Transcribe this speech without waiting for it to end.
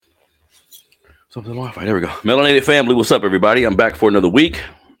Something on Wi-Fi. There we go. Melanated family, what's up, everybody? I'm back for another week.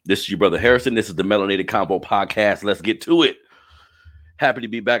 This is your brother Harrison. This is the Melanated Combo Podcast. Let's get to it. Happy to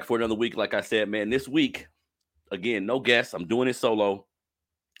be back for another week. Like I said, man, this week, again, no guests. I'm doing it solo.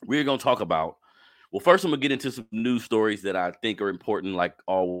 We're going to talk about, well, first I'm going to get into some news stories that I think are important, like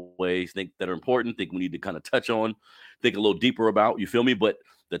always, think that are important, think we need to kind of touch on, think a little deeper about, you feel me? But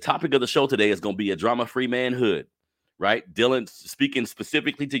the topic of the show today is going to be a drama-free manhood. Right? Dylan, speaking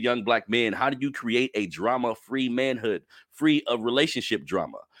specifically to young black men, how do you create a drama-free manhood, free of relationship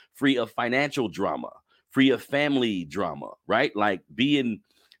drama, free of financial drama, free of family drama, right? Like being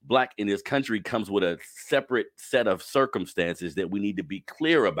black in this country comes with a separate set of circumstances that we need to be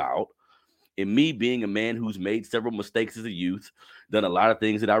clear about. And me being a man who's made several mistakes as a youth, done a lot of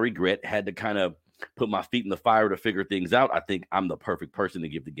things that I regret, had to kind of put my feet in the fire to figure things out. I think I'm the perfect person to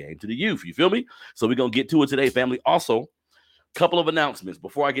give the game to the youth. You feel me? So we're going to get to it today, family. Also, a couple of announcements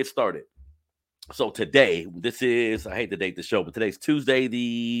before I get started. So today, this is, I hate to date the show, but today's Tuesday,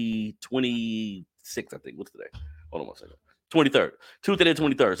 the 26th, I think. What's today? Hold on one second. 23rd. Tuesday the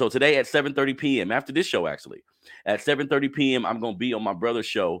 23rd. So today at 7:30 p.m., after this show, actually, at 7:30 p.m., I'm going to be on my brother's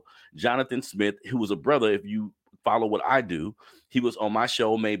show, Jonathan Smith, who was a brother, if you follow what I do. He was on my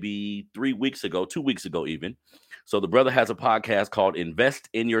show maybe 3 weeks ago, 2 weeks ago even. So the brother has a podcast called Invest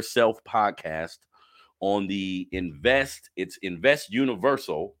in Yourself Podcast on the it's Invest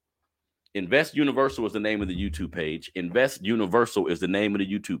Universal. Invest Universal is the name of the YouTube page. Invest Universal is the name of the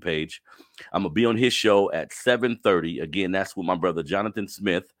YouTube page. I'm going to be on his show at 7:30. Again, that's with my brother, Jonathan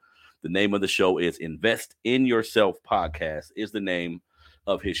Smith. The name of the show is Invest in Yourself Podcast is the name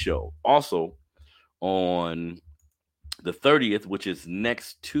of his show. Also, on the 30th, which is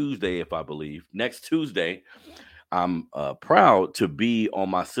next Tuesday, if I believe, next Tuesday, I'm proud to be on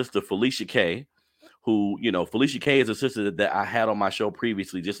my sister, Felicia K., who, Felicia K is a sister that I had on my show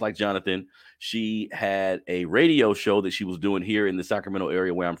previously, just like Jonathan. She had a radio show that she was doing here in the Sacramento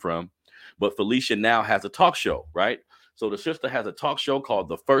area where I'm from. But Felicia now has a talk show, right? So the sister has a talk show called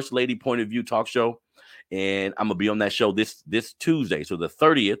the First Lady Point of View Talk Show. And I'm going to be on that show this Tuesday. So the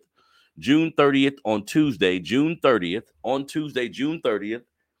 30th, June 30th on Tuesday, June 30th, I'm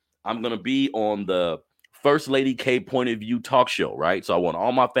going to be on the First Lady K Point of View Talk Show, right? So I want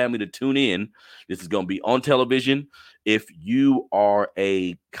all my family to tune in. This is going to be on television. If you are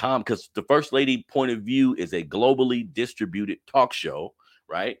because the First Lady Point of View is a globally distributed talk show,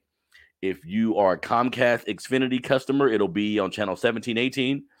 right? If you are a Comcast Xfinity customer, it'll be on channel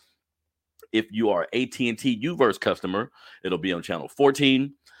 1718. If you are AT&T Uverse customer, it'll be on channel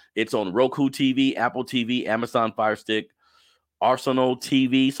 14. It's on Roku TV, Apple TV, Amazon Fire Stick, Arsenal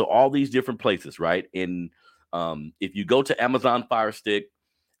TV, so all these different places, right? And if you go to Amazon Fire Stick,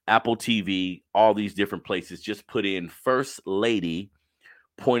 Apple TV, all these different places, just put in First Lady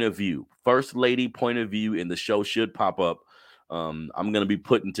Point of View. First Lady Point of View, and the show should pop up. I'm going to be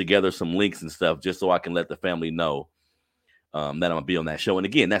putting together some links and stuff just so I can let the family know that I'm going to be on that show. And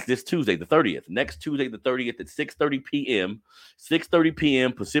again, that's this Tuesday, the 30th. Next Tuesday, the 30th at 6:30 p.m. 6:30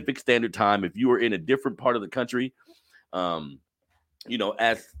 p.m. Pacific Standard Time. If you are in a different part of the country,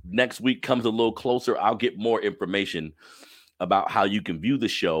 as next week comes a little closer, I'll get more information about how you can view the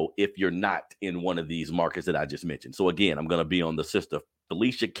show if you're not in one of these markets that I just mentioned. So again, I'm going to be on the sister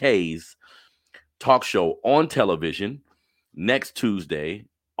Felicia K's talk show on television next Tuesday,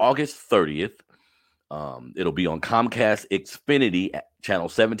 August 30th. It'll be on Comcast Xfinity channel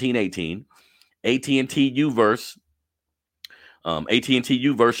 1718, AT&T Uverse, AT&T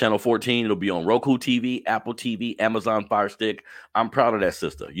Uverse channel 14. It'll be on Roku TV, Apple TV, Amazon Fire Stick. I'm proud of that,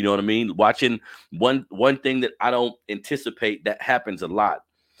 sister. You know what I mean? Watching one thing that I don't anticipate that happens a lot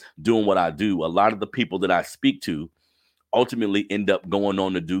doing what I do. A lot of the people that I speak to ultimately end up going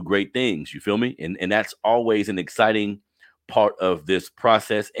on to do great things. You feel me? And that's always an exciting part of this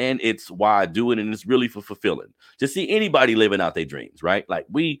process. And it's why I do it. And it's really for fulfilling to see anybody living out their dreams, right? Like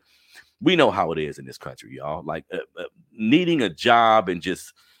we know how it is in this country, y'all. Like needing a job and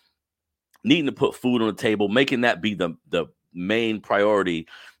just needing to put food on the table, making that be the main priority.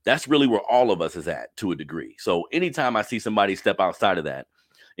 That's really where all of us is at to a degree. So anytime I see somebody step outside of that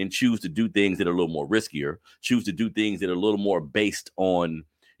and choose to do things that are a little more riskier, choose to do things that are a little more based on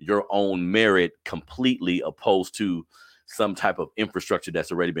your own merit completely opposed to some type of infrastructure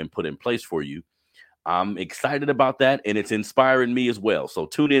that's already been put in place for you, I'm excited about that, and it's inspiring me as well. So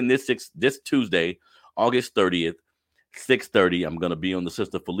tune in this Tuesday, August 30th, 6:30. I'm going to be on the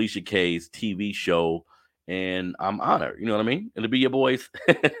sister Felicia K's TV show, and I'm honored. You know what I mean? It'll be your boy's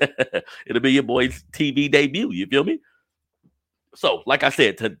TV debut. You feel me? So, like I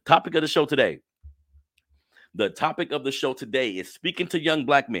said, the topic of the show today, The topic of the show today is speaking to young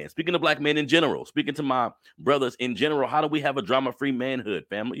black men, speaking to black men in general, speaking to my brothers in general. How do we have a drama-free manhood,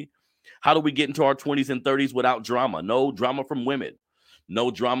 family? How do we get into our 20s and 30s without drama? No drama from women,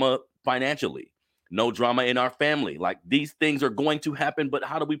 no drama financially, no drama in our family. Like, these things are going to happen, but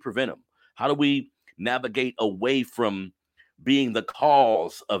how do we prevent them? How do we navigate away from being the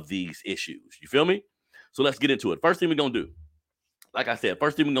cause of these issues? You feel me? So let's get into it. First thing we're going to do, like I said,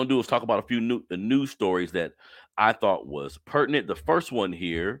 first thing we're going to do is talk about a few news stories that I thought was pertinent. The first one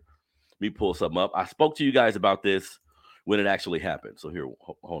here, let me pull something up. I spoke to you guys about this when it actually happened. So here,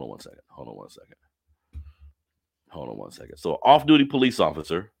 hold on one second. So off-duty police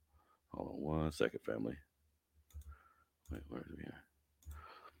officer. Hold on one second, family. Wait, where are we at?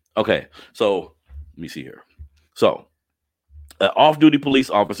 Okay, so let me see here. So an off-duty police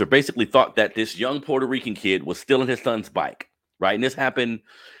officer basically thought that this young Puerto Rican kid was stealing his son's bike, right? And this happened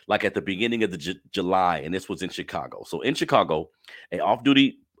like at the beginning of the July, and this was in Chicago. So in Chicago, an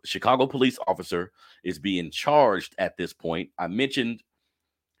off-duty Chicago police officer is being charged at this point. I mentioned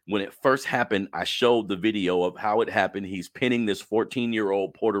when it first happened, I showed the video of how it happened. He's pinning this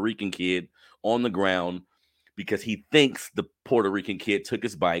 14-year-old Puerto Rican kid on the ground because he thinks the Puerto Rican kid took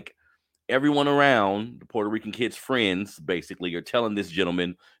his bike. Everyone around, the Puerto Rican kid's friends, basically, are telling this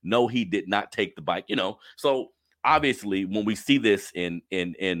gentleman, no, he did not take the bike. So obviously, when we see this in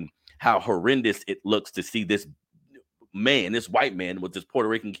how horrendous it looks to see this man, this white man with this Puerto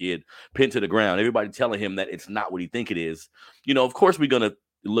Rican kid pinned to the ground, everybody telling him that it's not what he think it is. Of course, we're going to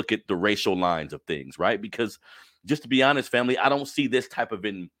look at the racial lines of things, right? Because just to be honest, family, I don't see this type of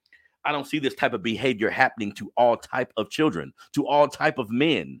behavior happening to all type of children, to all type of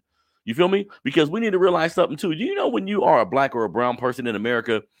men. You feel me? Because we need to realize something too. When you are a black or a brown person in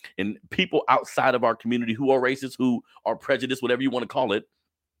America and people outside of our community who are racist, who are prejudiced, whatever you want to call it,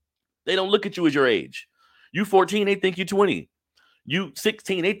 they don't look at you as your age. You 14, they think you're 20. You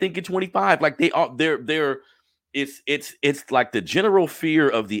 16, they think you're 25. Like it's like the general fear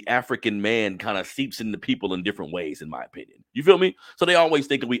of the African man kind of seeps into people in different ways, in my opinion. You feel me? So they always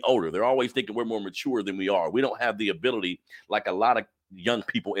think we older. They're always thinking we're more mature than we are. We don't have the ability, like a lot of young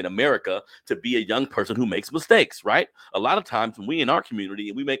people in America, to be a young person who makes mistakes, right? A lot of times when we in our community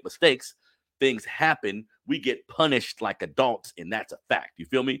and we make mistakes, things happen, we get punished like adults, and that's a fact. You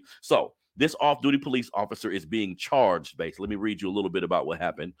feel me? So this off-duty police officer is being charged, basically. Let me read you a little bit about what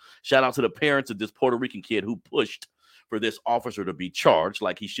happened. Shout out to the parents of this Puerto Rican kid who pushed for this officer to be charged.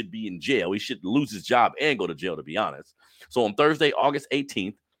 Like, he should be in jail. He should lose his job and go to jail, to be honest. So on Thursday, August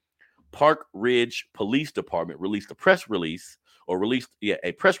 18th, Park Ridge Police Department released a press release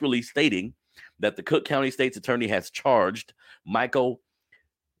stating that the Cook County State's Attorney has charged Michael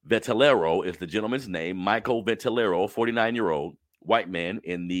Vettelero, is the gentleman's name. Michael Vettelero, 49-year-old white man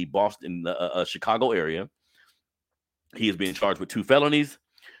in the Chicago area. He is being charged with 2 felonies,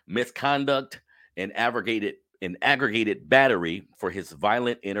 misconduct, and aggregated battery for his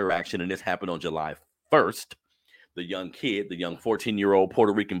violent interaction. And this happened on July 1st. The young 14-year-old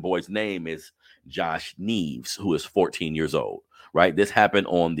Puerto Rican boy's name is Josh Neves, who is 14 years old, right? This happened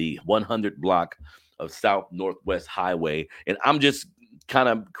on the 100 block of South Northwest Highway. And I'm just kind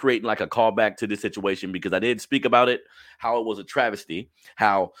of creating like a callback to this situation because I did speak about it, how it was a travesty,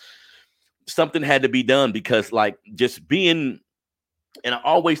 how something had to be done because, like, just being, and I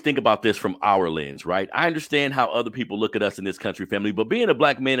always think about this from our lens, right? I understand how other people look at us in this country, family, but being a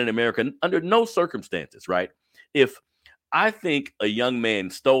black man in America, under no circumstances, right? If I think a young man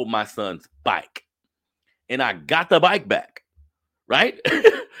stole my son's bike and I got the bike back, right?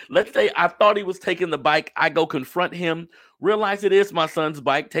 Let's say I thought he was taking the bike. I go confront him, realize it is my son's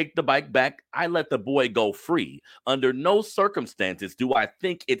bike, take the bike back. I let the boy go free. Under no circumstances do I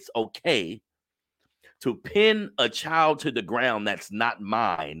think it's okay to pin a child to the ground that's not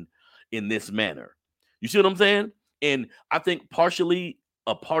mine in this manner. You see what I'm saying? And I think partially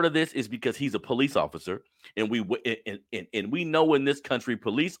a part of this is because he's a police officer, and we know in this country,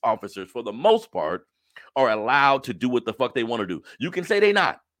 police officers, for the most part, are allowed to do what the fuck they want to do. You can say they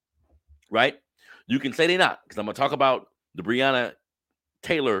not, right? You can say they not, because I'm going to talk about the Breonna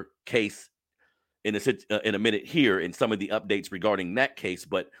Taylor case in a minute here, and some of the updates regarding that case.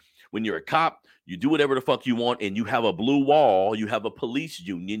 But when you're a cop, you do whatever the fuck you want, and you have a blue wall, you have a police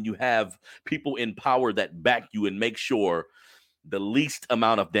union, you have people in power that back you and make sure the least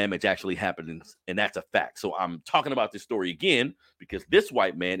amount of damage actually happens, and that's a fact. So I'm talking about this story again because this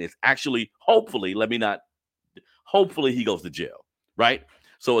white man is actually, hopefully he goes to jail, right?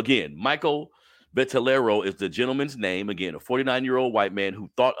 So again, Michael Vettelero is the gentleman's name. Again, a 49-year-old white man who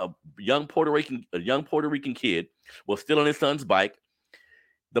thought a young Puerto Rican kid was stealing his son's bike.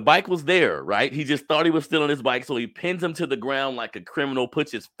 The bike was there, right? He just thought he was still on his bike, so he pins him to the ground like a criminal,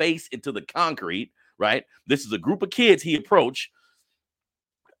 puts his face into the concrete, right? This is a group of kids he approached.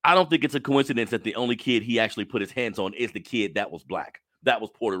 I don't think it's a coincidence that the only kid he actually put his hands on is the kid that was black, that was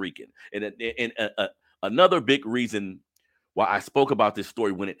Puerto Rican. And another big reason why I spoke about this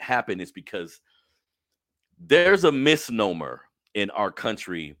story when it happened is because there's a misnomer in our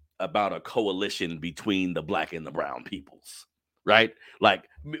country about a coalition between the black and the brown peoples, right? Like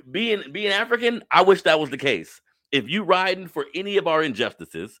being African, I wish that was the case. If you riding for any of our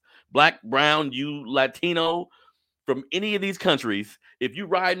injustices, black, brown, you Latino, from any of these countries, if you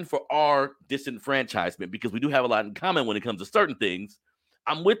riding for our disenfranchisement, because we do have a lot in common when it comes to certain things,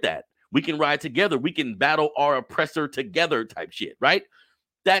 I'm with that. We can ride together. We can battle our oppressor together type shit, right?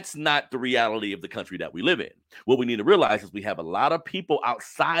 That's not the reality of the country that we live in. What we need to realize is we have a lot of people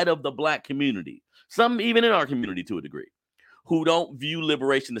outside of the black community, some even in our community to a degree, who don't view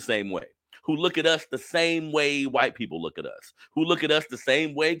liberation the same way, who look at us the same way white people look at us, who look at us the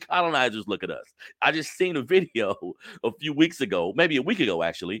same way colonizers look at us. I just seen a video a few weeks ago, maybe a week ago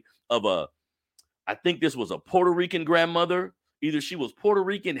actually, of I think this was a Puerto Rican grandmother. Either she was Puerto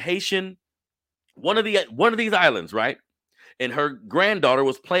Rican, Haitian, one of these islands, right? And her granddaughter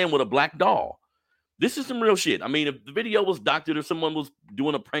was playing with a black doll. This is some real shit. I mean, if the video was doctored or someone was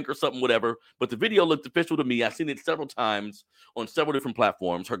doing a prank or something, whatever, but the video looked official to me. I've seen it several times on several different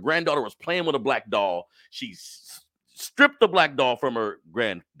platforms. Her granddaughter was playing with a black doll. She stripped the black doll from her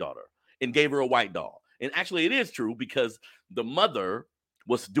granddaughter and gave her a white doll. And actually, it is true because the mother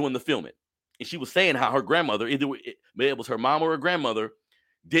was doing the filming. And she was saying how her grandmother, either it was her mom or her grandmother,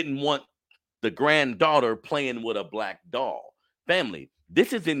 didn't want the granddaughter playing with a black doll. Family,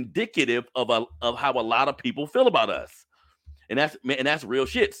 this is indicative of how a lot of people feel about us. And that's real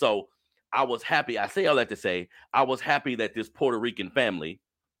shit. So I was happy. I say all that to say, I was happy that this Puerto Rican family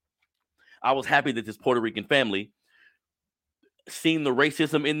seen the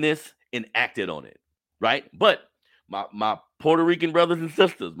racism in this and acted on it, right? But my Puerto Rican brothers and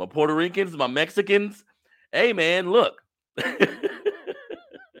sisters, my Puerto Ricans, my Mexicans, hey man, look.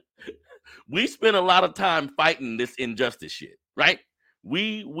 We spend a lot of time fighting this injustice shit, right?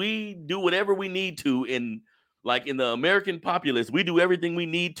 We do whatever we need to in the American populace, we do everything we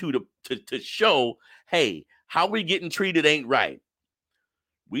need to show, hey, how we getting treated ain't right.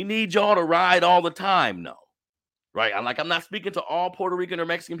 We need y'all to ride all the time, no. Right? I'm not speaking to all Puerto Rican or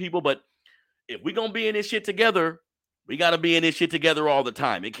Mexican people, but if we gonna be in this shit together, we gotta be in this shit together all the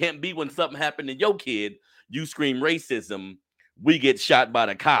time. It can't be when something happened to your kid, you scream racism, we get shot by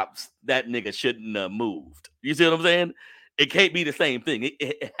the cops. That nigga shouldn't have moved. You see what I'm saying? It can't be the same thing.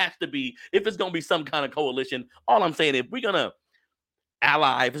 It has to be, if it's going to be some kind of coalition, all I'm saying, if we're going to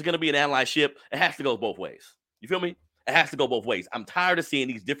ally, if it's going to be an allyship, it has to go both ways. You feel me? It has to go both ways. I'm tired of seeing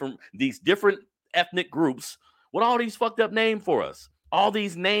these different ethnic groups with all these fucked up names for us. All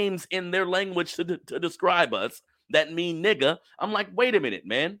these names in their language to describe us that mean nigga. I'm like, wait a minute,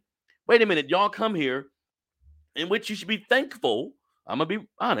 man. Wait a minute. Y'all come here, in which you should be thankful. I'm gonna be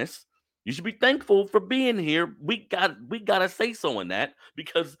honest. You should be thankful for being here. We gotta say so in that,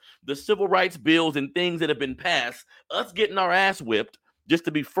 because the civil rights bills and things that have been passed, us getting our ass whipped, just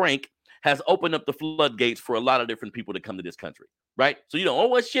to be frank, has opened up the floodgates for a lot of different people to come to this country, right? So you don't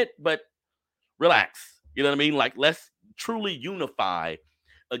owe us shit, but relax. You know what I mean? Like, let's truly unify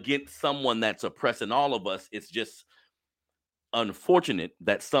against someone that's oppressing all of us. It's just unfortunate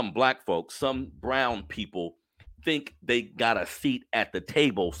that some black folks, some brown people, think they got a seat at the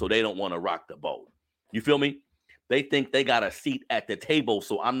table, so they don't want to rock the boat. You feel me? They think they got a seat at the table,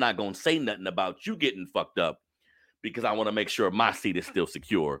 so I'm not going to say nothing about you getting fucked up because I want to make sure my seat is still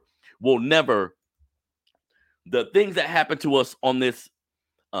secure. The things that happen to us on this,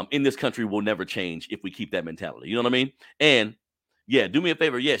 in this country will never change if we keep that mentality. You know what I mean? And yeah, do me a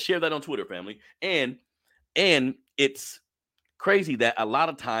favor. Yeah, share that on Twitter, family. And it's crazy that a lot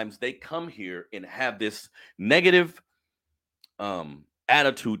of times they come here and have this negative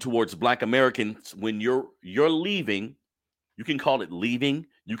attitude towards Black Americans when you're leaving. You can call it leaving,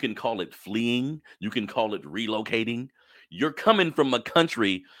 you can call it fleeing, you can call it relocating. You're coming from a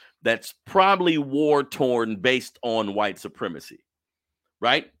country that's probably war-torn based on white supremacy,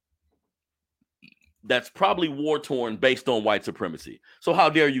 right? That's probably war-torn based on white supremacy. So how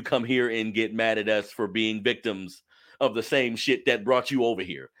dare you come here and get mad at us for being victims of the same shit that brought you over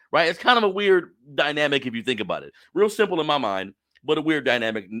here, right? It's kind of a weird dynamic if you think about it. Real simple in my mind, but a weird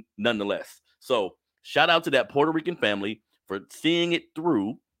dynamic nonetheless. So shout out to that Puerto Rican family for seeing it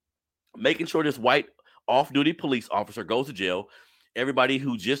through, making sure this white off-duty police officer goes to jail. Everybody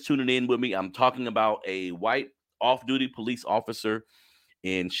who just tuning in with me, I'm talking about a white off-duty police officer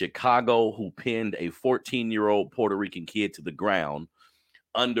in Chicago who pinned a 14-year-old Puerto Rican kid to the ground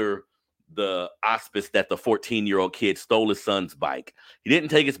under the auspice that the 14-year-old kid stole his son's bike. He didn't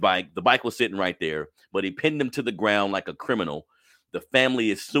take his bike. The bike was sitting right there, but he pinned him to the ground like a criminal. The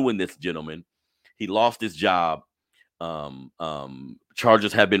family is suing this gentleman. He lost his job.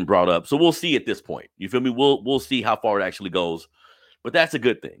 Charges have been brought up. So we'll see at this point. You feel me? We'll see how far it actually goes. But that's a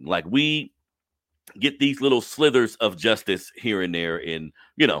good thing. Like, we get these little slithers of justice here and there. And,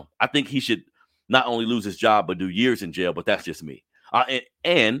 I think he should not only lose his job, but do years in jail. But that's just me.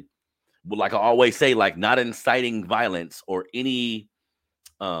 And like I always say, like, not inciting violence or any,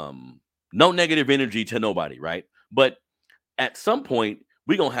 no negative energy to nobody, right? But at some point,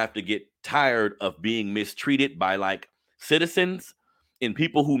 we're going to have to get tired of being mistreated by, like, citizens and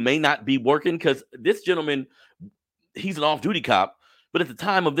people who may not be working. Because this gentleman, he's an off-duty cop. But at the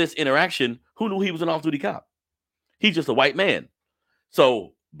time of this interaction, who knew he was an off-duty cop? He's just a white man.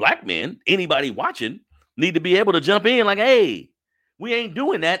 So black men, anybody watching, need to be able to jump in like, hey, we ain't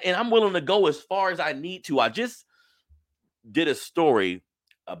doing that, and I'm willing to go as far as I need to. I just did a story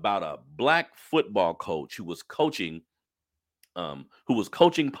about a black football coach who was coaching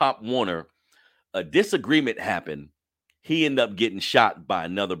Pop Warner. A disagreement happened. He ended up getting shot by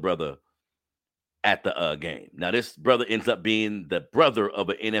another brother at the game. Now, this brother ends up being the brother of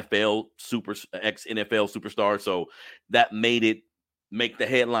an ex-NFL superstar, so that made it make the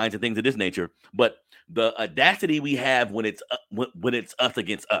headlines and things of this nature. But the audacity we have when it's us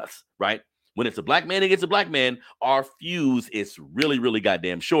against us, right? When it's a black man against a black man, our fuse is really, really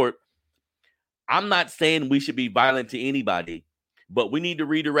goddamn short. I'm not saying we should be violent to anybody, but we need to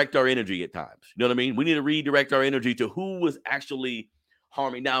redirect our energy at times. You know what I mean? We need to redirect our energy to who was actually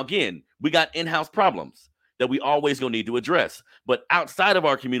harming. Now, again, we got in-house problems that we always gonna need to address. But outside of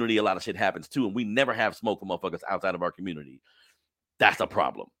our community, a lot of shit happens too, and we never have smoke for motherfuckers outside of our community. That's a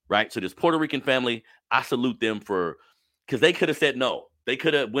problem, right? So this Puerto Rican family, I salute them because they could have said no. They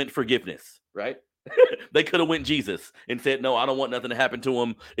could have went forgiveness, right? They could have went Jesus and said, no, I don't want nothing to happen to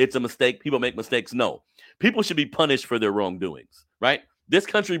them. It's a mistake. People make mistakes. No. People should be punished for their wrongdoings, right? This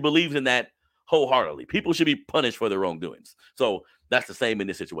country believes in that wholeheartedly. People should be punished for their wrongdoings. So that's the same in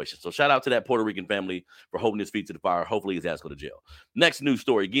this situation. So shout out to that Puerto Rican family for holding his feet to the fire. Hopefully his ass go to jail. Next news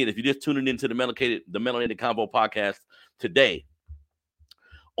story. Again, if you're just tuning into the Melanated Convo podcast today,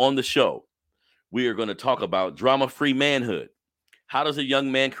 on the show, we are going to talk about drama-free manhood. How does a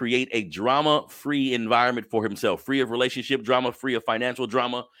young man create a drama-free environment for himself? Free of relationship drama, free of financial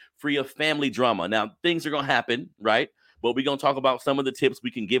drama, free of family drama. Now, things are going to happen, right? But we're going to talk about some of the tips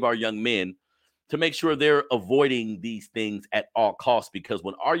we can give our young men to make sure they're avoiding these things at all costs. Because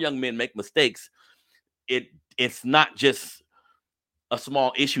when our young men make mistakes, it's not just a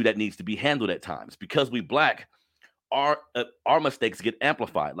small issue that needs to be handled at times. Because we black, our mistakes get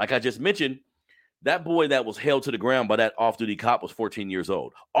amplified. Like I just mentioned, that boy that was held to the ground by that off-duty cop was 14 years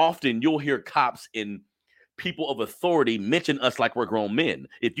old. Often you'll hear cops and people of authority mention us like we're grown men.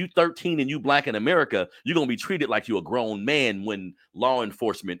 If you 13 and you black in America, you're going to be treated like you're a grown man when law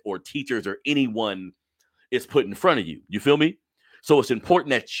enforcement or teachers or anyone is put in front of you. You feel me? So it's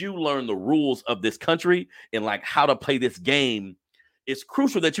important that you learn the rules of this country and like how to play this game. It's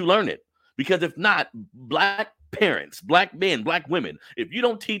crucial that you learn it, because if not, black parents, black men, black women, if you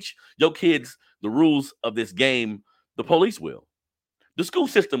don't teach your kids the rules of this game, the police will. The school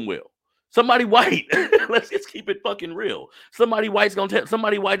system will. Somebody white, let's just keep it fucking real. Somebody white is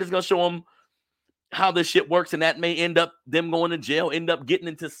gonna show them how this shit works, and that may end up them going to jail, end up getting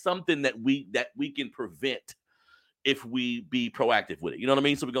into something that we can prevent if we be proactive with it. You know what I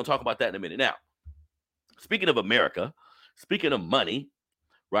mean? So we're gonna talk about that in a minute. Now, speaking of America, speaking of money,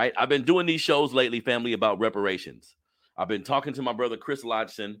 right? I've been doing these shows lately, family, about reparations. I've been talking to my brother Chris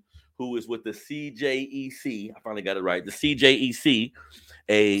Lodgson, who is with the CJEC. I finally got it right. The CJEC,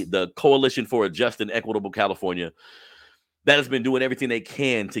 the Coalition for a Just and Equitable California, that has been doing everything they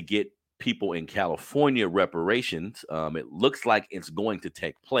can to get people in California reparations. It looks like it's going to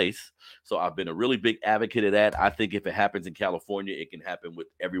take place. So I've been a really big advocate of that. I think if it happens in California, it can happen with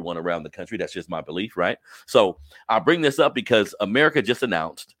everyone around the country. That's just my belief, right? So I bring this up because America just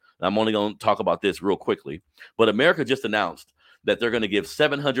announced, and I'm only going to talk about this real quickly, but America just announced that they're going to give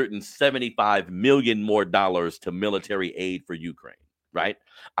 $775 million more to military aid for Ukraine, right?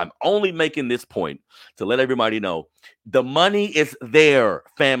 I'm only making this point to let everybody know the money is there,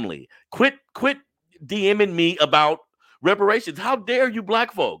 family. Quit DMing me about reparations. How dare you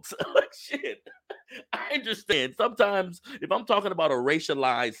black folks? Like, shit. I understand. Sometimes if I'm talking about a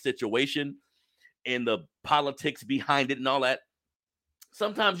racialized situation and the politics behind it and all that,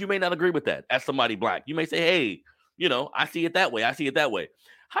 sometimes you may not agree with that as somebody black. You may say, hey, I see it that way.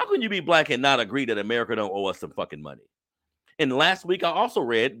 How can you be black and not agree that America don't owe us some fucking money? And last week, I also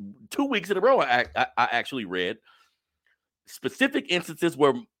read 2 weeks in a row. I actually read specific instances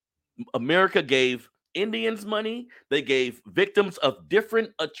where America gave Indians money. They gave victims of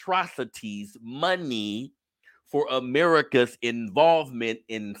different atrocities money for America's involvement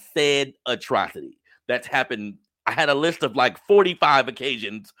in said atrocity. That's happened. I had a list of like 45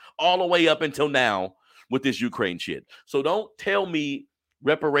 occasions all the way up until now with this Ukraine shit. So don't tell me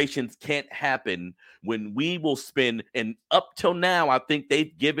reparations can't happen when we will spend, and up till now, I think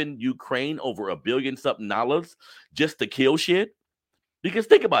they've given Ukraine over $1 billion something just to kill shit. Because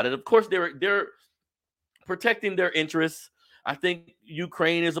think about it. Of course, they're protecting their interests. I think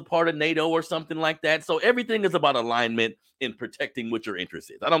Ukraine is a part of NATO or something like that. So everything is about alignment in protecting what your interest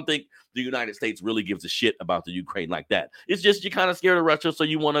is. I don't think the United States really gives a shit about the Ukraine like that. It's just you're kind of scared of Russia, so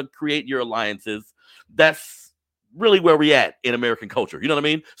you want to create your alliances. That's really where we at in American culture. You know what I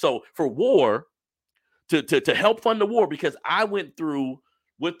mean? So for war, to help fund the war, because I went through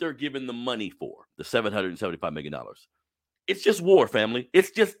what they're giving the money for, the $775 million. It's just war, family.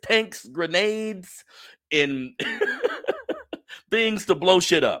 It's just tanks, grenades, and things to blow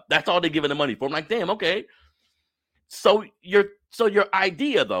shit up. That's all they're giving the money for. I'm like, damn, okay. So your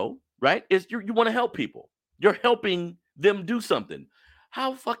idea, though, right, is you want to help people. You're helping them do something.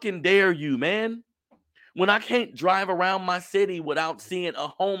 How fucking dare you, man? When I can't drive around my city without seeing a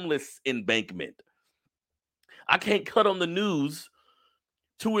homeless embankment. I can't cut on the news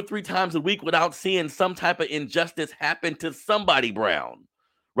 2 or 3 times a week without seeing some type of injustice happen to somebody brown,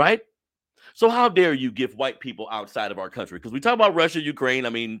 right? So how dare you give white people outside of our country? Because we talk about Russia, Ukraine. I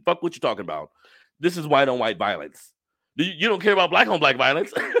mean, fuck what you're talking about. This is white on white violence. You don't care about black on black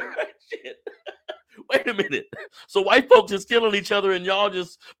violence? Shit. Wait a minute. So white folks is killing each other and y'all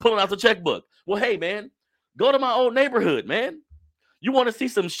just pulling out the checkbook. Well, hey, man, go to my old neighborhood, man. You want to see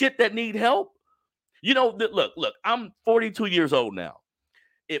some shit that need help? Look, I'm 42 years old now.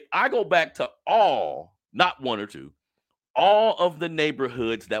 If I go back to all, not 1 or 2, all of the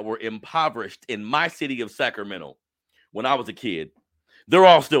neighborhoods that were impoverished in my city of Sacramento when I was a kid, they're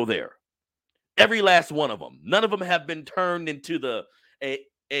all still there. Every last one of them. None of them have been turned into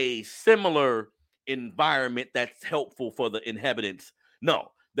a similar environment that's helpful for the inhabitants.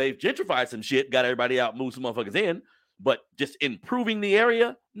 No, they've gentrified some shit, got everybody out, moved some motherfuckers in, but just improving the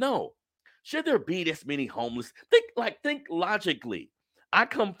area? No. Should there be this many homeless? Think logically. I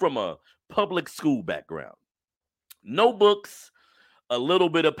come from a public school background. No books, a little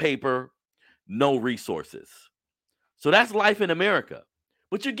bit of paper, no resources. So that's life in America.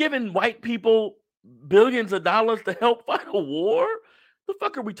 But you're giving white people billions of dollars to help fight a war? The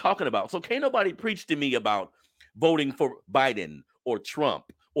fuck are we talking about? So can't nobody preach to me about voting for Biden or Trump,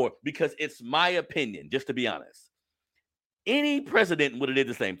 or because it's my opinion, just to be honest. Any president would have did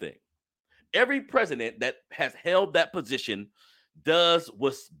the same thing. Every president that has held that position does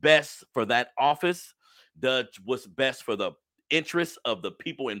what's best for that office, does what's best for the interests of the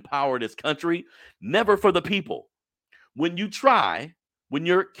people in power of this country, never for the people. When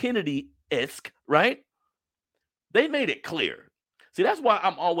you're Kennedy-esque, right? They made it clear. See, that's why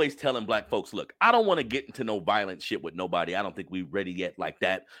I'm always telling black folks, look, I don't want to get into no violent shit with nobody. I don't think we're ready yet like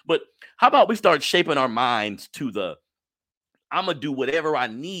that. But how about we start shaping our minds to I'm going to do whatever I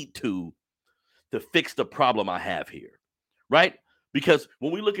need to fix the problem I have here, right? Because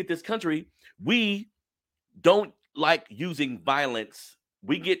when we look at this country, we don't like using violence.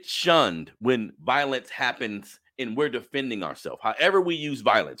 We get shunned when violence happens and we're defending ourselves. However we use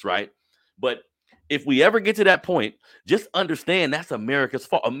violence, right? But if we ever get to that point, just understand that's America's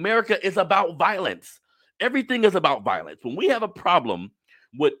fault. America is about violence. Everything is about violence. When we have a problem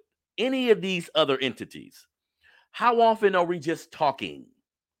with any of these other entities, how often are we just talking?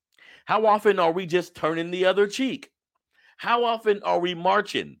 How often are we just turning the other cheek? How often are we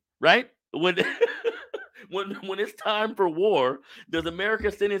marching, right? When it's time for war, does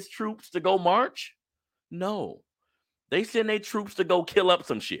America send its troops to go march? No. They send their troops to go kill up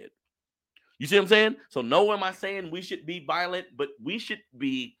some shit. You see what I'm saying? So no, am I saying we should be violent, but we should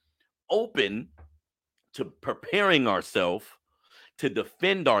be open to preparing ourselves to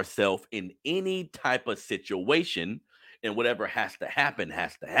defend ourselves in any type of situation. And whatever has to happen,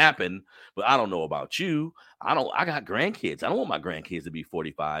 has to happen. But I don't know about you. I got grandkids. I don't want my grandkids to be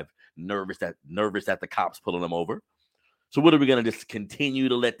 45, nervous that the cops pulling them over. So what are we going to just continue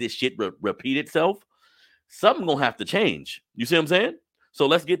to let this shit repeat itself? Something going to have to change. You see what I'm saying? So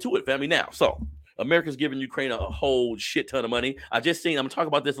let's get to it, family. Now, so America's giving Ukraine a whole shit ton of money. I'm going to talk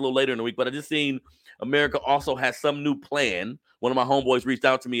about this a little later in the week, but I just seen America also has some new plan. One of my homeboys reached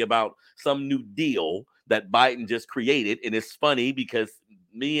out to me about some new deal that Biden just created. And it's funny because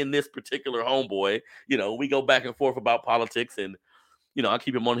me and this particular homeboy, we go back and forth about politics, and I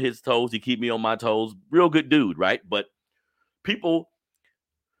keep him on his toes, he keep me on my toes. Real good dude, right? But people,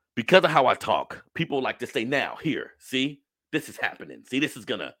 because of how I talk, people like to say, now, here, see, this is happening. See, this is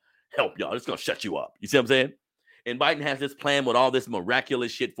going to help y'all. It's going to shut you up. You see what I'm saying? And Biden has this plan with all this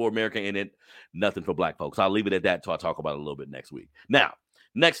miraculous shit for America in it. Nothing for black folks. I'll leave it at that until I talk about it a little bit next week. Now,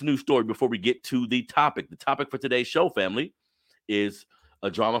 next news story before we get to the topic. The topic for today's show, family, is a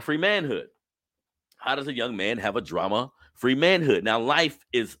drama-free manhood. How does a young man have a drama-free manhood? Now, life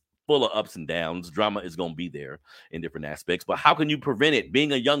is full of ups and downs. Drama is going to be there in different aspects. But how can you prevent it?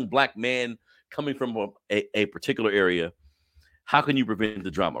 Being a young black man coming from a particular area, how can you prevent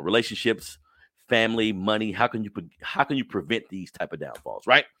the drama? Relationships, family, money. How can you prevent these type of downfalls,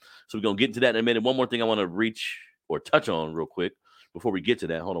 right? So we're going to get into that in a minute. One more thing I want to reach or touch on real quick before we get to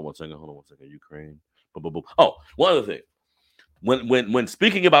that. Hold on one second. Ukraine. Boom, boom, boom. Oh, one other thing. When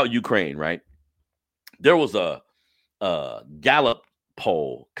speaking about Ukraine, right? There was a Gallup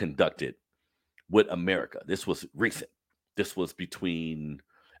poll conducted with America. This was recent. This was between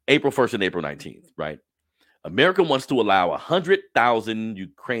April 1st and April 19th, right? America wants to allow 100,000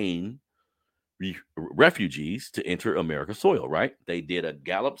 Ukraine refugees to enter America's soil, right? They did a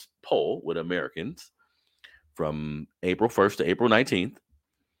Gallup poll with Americans from April 1st to April 19th.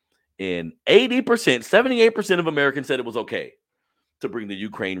 And 78% of Americans said it was okay to bring the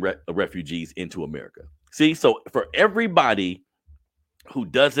Ukraine refugees into America. See, so for everybody who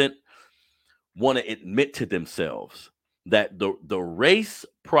doesn't want to admit to themselves that the race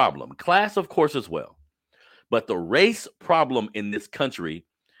problem, class of course as well, but the race problem in this country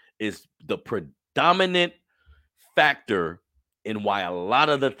is the predominant factor in why a lot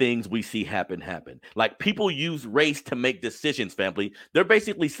of the things we see happen. Like, people use race to make decisions, family. They're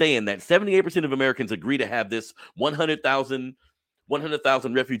basically saying that 78% of Americans agree to have this 100,000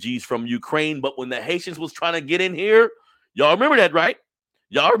 refugees from Ukraine. But when the Haitians was trying to get in here, y'all remember that, right?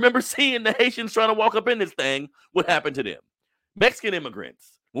 Y'all remember seeing the Haitians trying to walk up in this thing. What happened to them? Mexican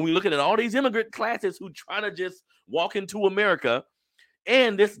immigrants. When we looking at all these immigrant classes who trying to just walk into America,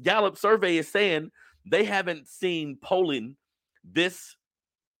 and this Gallup survey is saying they haven't seen polling this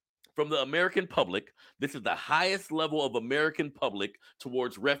from the American public. This is the highest level of American public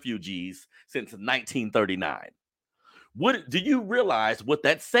towards refugees since 1939. What do you realize what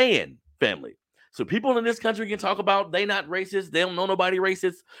that's saying, family? So people in this country can talk about they not racist, they don't know nobody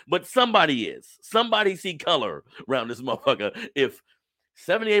racist, but somebody is. Somebody see color around this motherfucker. If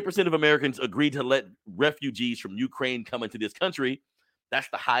 78% of Americans agreed to let refugees from Ukraine come into this country, that's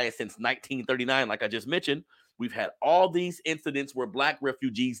the highest since 1939. Like I just mentioned, we've had all these incidents where black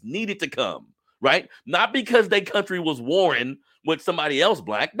refugees needed to come, right? Not because their country was warring with somebody else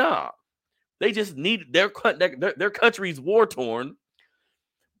black. Nah, they just needed their country's war torn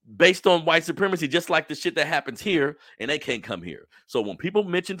based on white supremacy, just like the shit that happens here, and they can't come here. So when people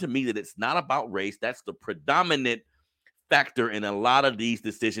mention to me that it's not about race, that's the predominant factor in a lot of these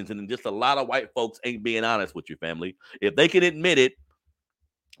decisions. And just a lot of white folks ain't being honest with you, family. If they can admit it,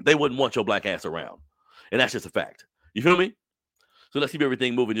 they wouldn't want your black ass around. And that's just a fact. You feel me? So let's keep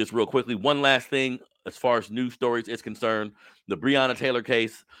everything moving just real quickly. One last thing, as far as news stories is concerned, the Breonna Taylor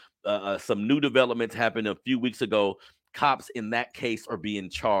case, some new developments happened a few weeks ago. Cops in that case are being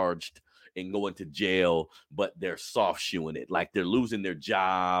charged and going to jail, but they're soft shoeing it. Like, they're losing their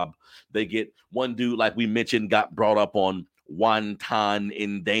job. They get one dude, like we mentioned, got brought up on wanton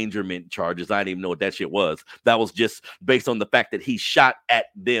endangerment charges. I didn't even know what that shit was. That was just based on the fact that he shot at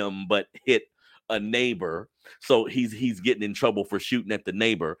them but hit a neighbor. So he's getting in trouble for shooting at the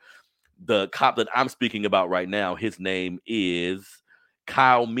neighbor. The cop that I'm speaking about right now, his name is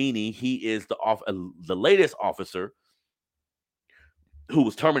Kyle Meany. He is the latest officer who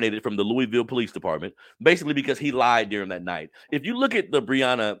was terminated from the Louisville Police Department, basically because he lied during that night. If you look at the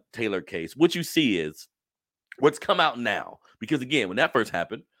Breonna Taylor case, what you see is what's come out now. Because again, when that first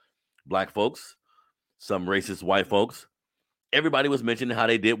happened, black folks, some racist white folks, everybody was mentioning how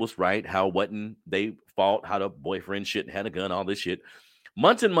they did was right, how wasn't they fault, how the boyfriend shouldn't have a gun, all this shit.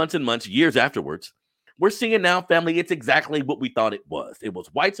 Months and months and months, years afterwards, we're seeing now, family, it's exactly what we thought it was. It was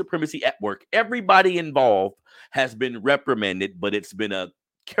white supremacy at work. Everybody involved has been reprimanded, but it's been a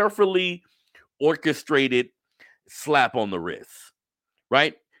carefully orchestrated slap on the wrist,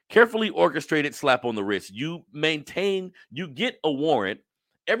 right? Carefully orchestrated slap on the wrist. You get a warrant.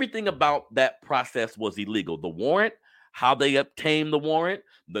 Everything about that process was illegal. The warrant, how they obtained the warrant,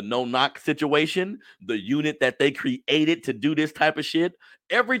 the no-knock situation, the unit that they created to do this type of shit,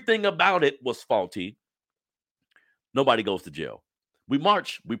 everything about it was faulty. Nobody goes to jail. We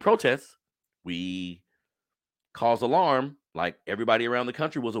march, we protest, we caused alarm. Like everybody around the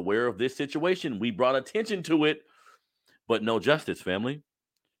country was aware of this situation. We brought attention to it, but no justice, family.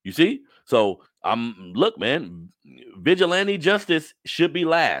 You see? So look, man, vigilante justice should be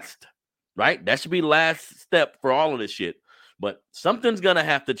last, right? That should be last step for all of this shit. But something's gonna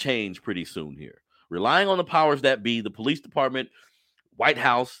have to change pretty soon here. Relying on the powers that be, the police department, White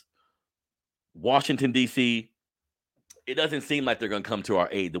House, Washington, D.C., it doesn't seem like they're going to come to our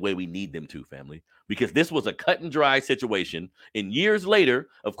aid the way we need them to, family, because this was a cut and dry situation. And years later,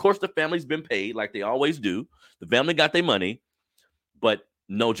 of course, the family's been paid like they always do. The family got their money, but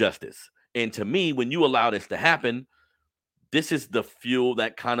no justice. And to me, when you allow this to happen, this is the fuel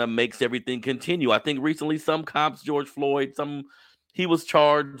that kind of makes everything continue. I think recently some cops, George Floyd, he was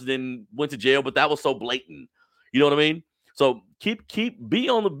charged and went to jail, but that was so blatant. You know what I mean? So be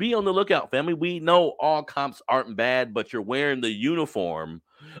on the lookout, family. We know all cops aren't bad, but you're wearing the uniform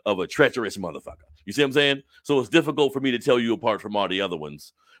of a treacherous motherfucker. You see what I'm saying? So it's difficult for me to tell you apart from all the other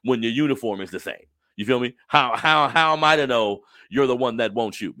ones when your uniform is the same. You feel me? How am I to know you're the one that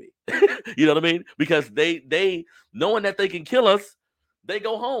won't shoot me? You know what I mean? Because they knowing that they can kill us, they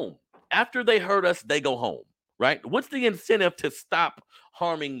go home. After they hurt us, they go home. Right? What's the incentive to stop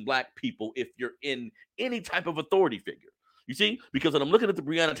harming black people if you're in any type of authority figure? You see? Because when I'm looking at the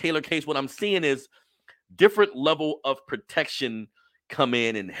Breonna Taylor case, what I'm seeing is different level of protection come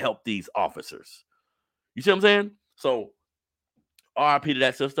in and help these officers. You see what I'm saying? So RIP to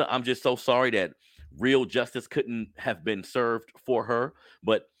that sister. I'm just so sorry that real justice couldn't have been served for her.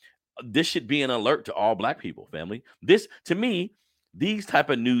 But this should be an alert to all black people, family. This, to me, these type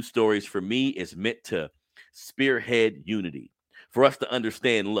of news stories for me is meant to spearhead unity. For us to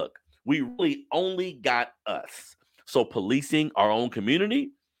understand, look, we really only got us. So policing our own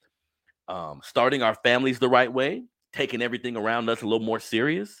community, starting our families the right way, taking everything around us a little more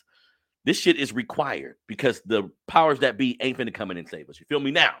serious. This shit is required because the powers that be ain't finna come in and save us. You feel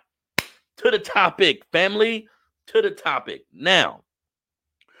me? Now, to the topic, family, to the topic. Now,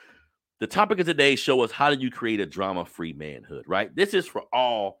 the topic of today show us how do you create a drama-free manhood, right? This is for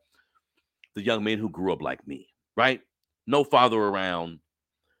all the young men who grew up like me, right? No father around,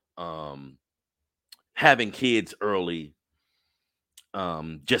 having kids early,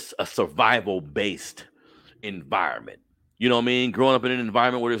 just a survival-based environment. You know what I mean? Growing up in an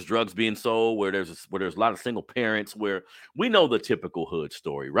environment where there's drugs being sold, where there's a lot of single parents, where we know the typical hood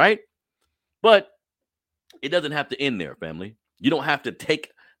story, right? But it doesn't have to end there, family. You don't have to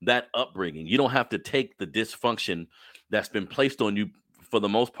take that upbringing. You don't have to take the dysfunction that's been placed on you for the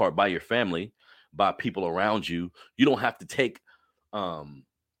most part by your family, by people around you. You don't have to take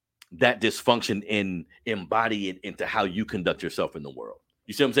that dysfunction and embody it into how you conduct yourself in the world.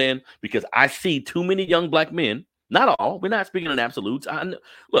 You see what I'm saying? Because I see too many young black men, not all, we're not speaking in absolutes.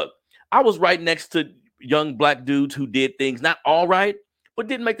 Look, I was right next to young black dudes who did things not all right, but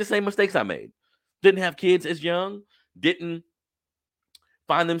didn't make the same mistakes I made. Didn't have kids as young, didn't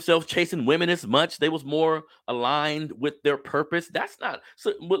find themselves chasing women as much. They was more aligned with their purpose. That's not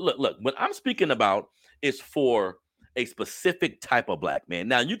so. Look. What I'm speaking about is for a specific type of black man.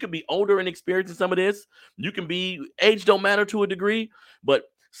 Now, you can be older and experiencing some of this. You can be age don't matter to a degree, but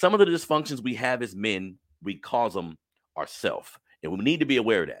some of the dysfunctions we have as men, we cause them ourselves, and we need to be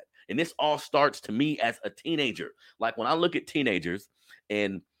aware of that. And this all starts to me as a teenager. Like when I look at teenagers,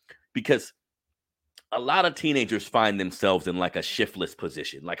 and because a lot of teenagers find themselves in like a shiftless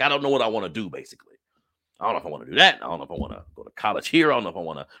position. Like, I don't know what I want to do, basically. I don't know if I want to do that. I don't know if I want to go to college here. I don't know if I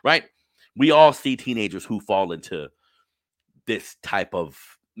want to, right? We all see teenagers who fall into this type of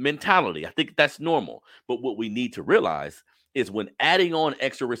mentality. I think that's normal. But what we need to realize is when adding on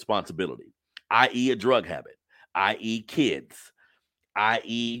extra responsibility, i.e. a drug habit, i.e. kids,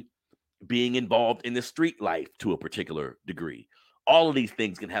 i.e. being involved in the street life to a particular degree, all of these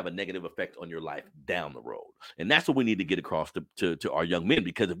things can have a negative effect on your life down the road. And that's what we need to get across to our young men,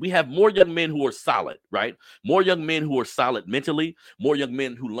 because if we have more young men who are solid, right? More young men who are solid mentally, more young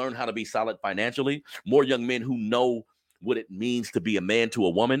men who learn how to be solid financially, more young men who know what it means to be a man to a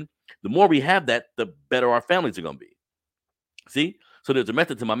woman, the more we have that, the better our families are going to be. See? So there's a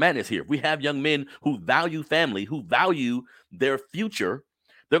method to my madness here. If we have young men who value family, who value their future,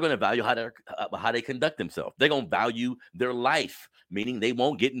 they're going to value how they conduct themselves. They're going to value their life, meaning they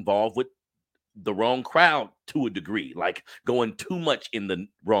won't get involved with the wrong crowd to a degree, like going too much in the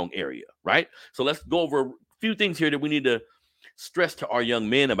wrong area, right? So let's go over a few things here that we need to stress to our young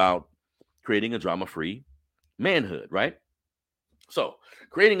men about creating a drama-free manhood, right? So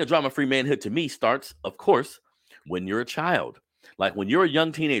creating a drama-free manhood to me starts, of course, when you're a child. Like when you're a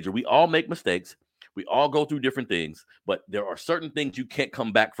young teenager, we all make mistakes. We all go through different things, but there are certain things you can't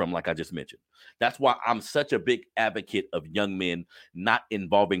come back from, like I just mentioned. That's why I'm such a big advocate of young men not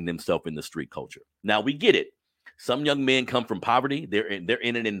involving themselves in the street culture. Now, we get it. Some young men come from poverty. They're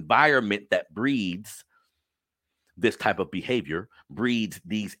in an environment that breeds this type of behavior, breeds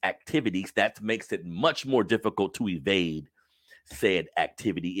these activities. That makes it much more difficult to evade said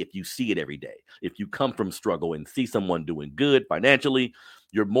activity if you see it every day. If you come from struggle and see someone doing good financially,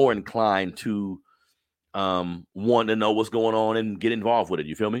 you're more inclined to want to know what's going on and get involved with it.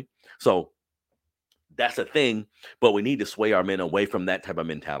 You feel me? So that's a thing, but we need to sway our men away from that type of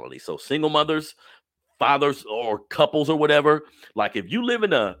mentality. So single mothers, fathers, or couples or whatever, like if you live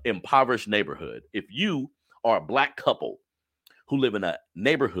in an impoverished neighborhood, if you are a black couple who live in a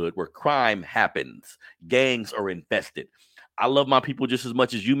neighborhood where crime happens, gangs are infested, I love my people just as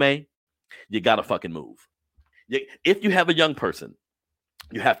much as you may, you got to fucking move. If you have a young person,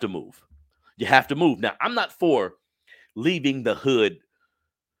 you have to move. You have to move. Now, I'm not for leaving the hood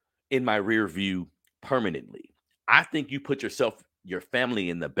in my rear view permanently. I think you put your family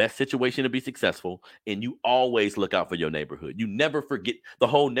in the best situation to be successful, and you always look out for your neighborhood. You never forget the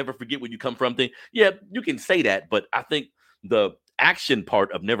whole never forget where you come from thing. Yeah, you can say that, but I think the action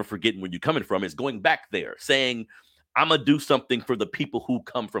part of never forgetting where you're coming from is going back there, saying, I'm going to do something for the people who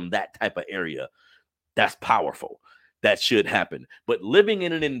come from that type of area. That's powerful. That should happen. But living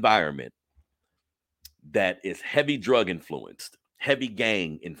in an environment that is heavy drug influenced, heavy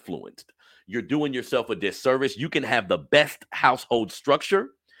gang influenced, you're doing yourself a disservice. You can have the best household structure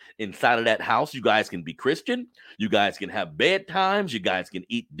inside of that house. You guys can be Christian. You guys can have bedtimes. You guys can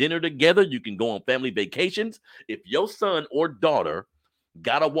eat dinner together. You can go on family vacations. If your son or daughter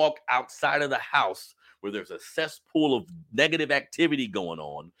got to walk outside of the house where there's a cesspool of negative activity going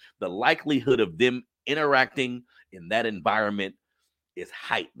on, the likelihood of them interacting in that environment is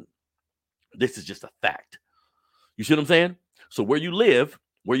heightened. This is just a fact. You see what I'm saying? So where you live,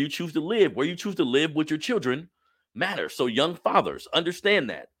 where you choose to live with your children matters. So young fathers,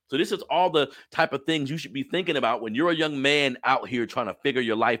 understand that. So this is all the type of things you should be thinking about when you're a young man out here trying to figure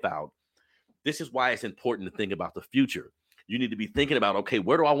your life out. This is why it's important to think about the future. You need to be thinking about, okay,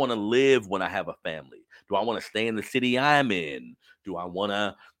 where do I want to live when I have a family? Do I want to stay in the city I'm in? Do I want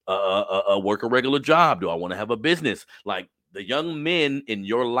to work a regular job? Do I want to have a business? Like, the young men in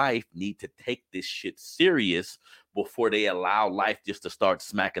your life need to take this shit serious before they allow life just to start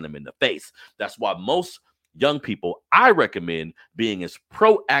smacking them in the face. That's why most young people, I recommend being as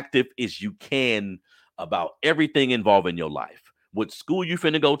proactive as you can about everything involving your life. What school you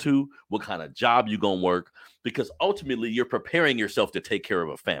finna go to, what kind of job you gonna work, because ultimately you're preparing yourself to take care of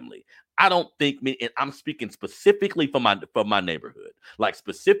a family. I don't think, and I'm speaking specifically for my neighborhood, like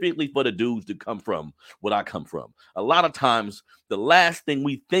specifically for the dudes that come from what I come from. A lot of times, the last thing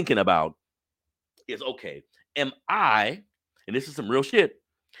we thinking about is, okay, am I, and this is some real shit,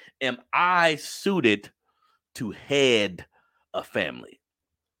 am I suited to head a family?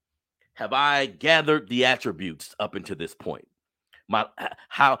 Have I gathered the attributes up until this point?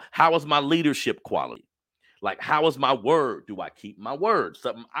 How is my leadership quality? Like, how is my word? Do I keep my word?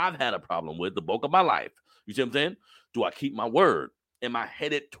 Something I've had a problem with the bulk of my life. You see what I'm saying? Do I keep my word? Am I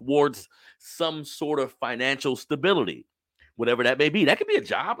headed towards some sort of financial stability? Whatever that may be. That could be a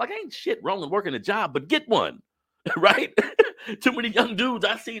job. Like, ain't shit wrong with working a job, but get one, right? Too many young dudes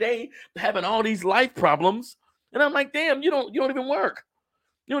I see, they having all these life problems. And I'm like, damn, you don't even work.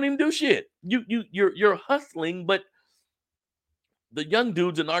 You don't even do shit. You're hustling, but the young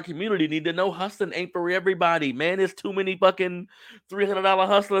dudes in our community need to know hustling ain't for everybody, man. There's too many fucking $300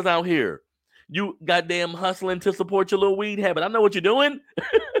 hustlers out here. You goddamn hustling to support your little weed habit. I know what you're doing.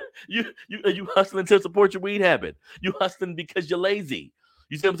 you hustling to support your weed habit. You hustling because you're lazy.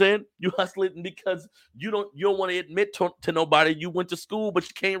 You see what I'm saying? You hustling because you don't want to admit to nobody you went to school, but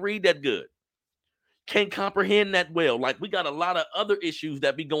you can't read that good. Can't comprehend that well. Like, we got a lot of other issues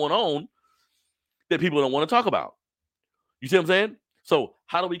that be going on that people don't want to talk about. You see what I'm saying? So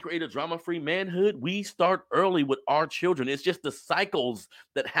how do we create a drama-free manhood? We start early with our children. It's just the cycles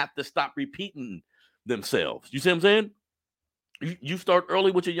that have to stop repeating themselves. You see what I'm saying? You start early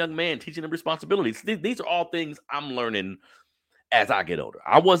with your young man, teaching them responsibilities. These are all things I'm learning as I get older.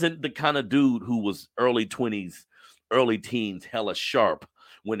 I wasn't the kind of dude who was early 20s, early teens, hella sharp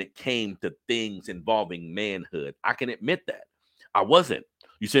when it came to things involving manhood. I can admit that. I wasn't.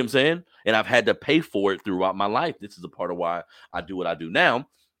 You see what I'm saying? And I've had to pay for it throughout my life. This is a part of why I do what I do now,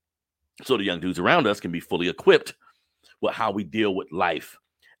 so the young dudes around us can be fully equipped with how we deal with life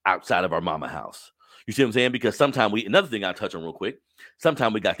outside of our mama house. You see what I'm saying? Because sometimes another thing I'll touch on real quick,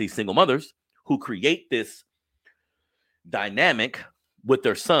 sometimes we got these single mothers who create this dynamic with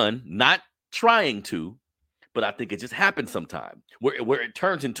their son, not trying to, but I think it just happens sometime where it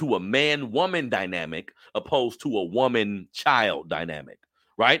turns into a man-woman dynamic opposed to a woman-child dynamic,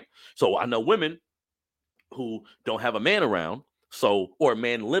 right? So I know women who don't have a man around, or a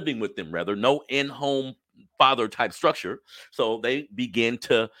man living with them, rather, no in-home father type structure. So they begin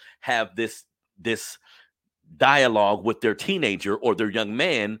to have this dialogue with their teenager or their young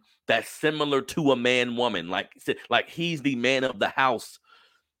man that's similar to a man-woman, like he's the man of the house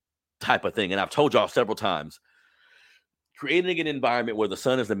type of thing. And I've told y'all several times, creating an environment where the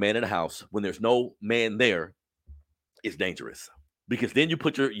son is the man of the house when there's no man there is dangerous, because then you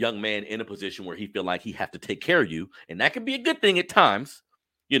put your young man in a position where he feel like he have to take care of you, and that can be a good thing at times.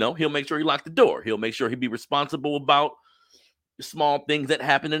 He'll make sure he lock the door. He'll make sure he be responsible about small things that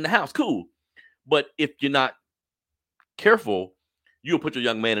happen in the house. Cool. But if you're not careful, you'll put your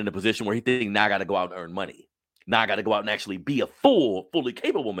young man in a position where he thinks, now I got to go out and earn money. Now I got to go out and actually be a fully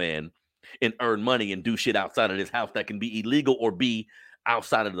capable man and earn money and do shit outside of this house that can be illegal or be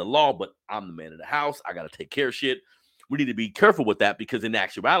outside of the law. But I'm the man of the house. I got to take care of shit. We need to be careful with that, because in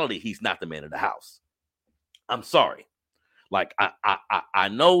actuality, he's not the man of the house. I'm sorry. Like, I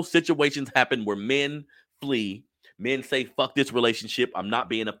know situations happen where men flee. Men say, fuck this relationship. I'm not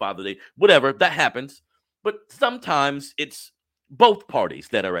being a father. Whatever, that happens. But sometimes it's both parties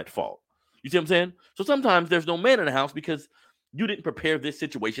that are at fault. You see what I'm saying? So sometimes there's no man in the house because you didn't prepare this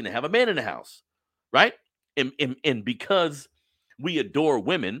situation to have a man in the house, right? And because we adore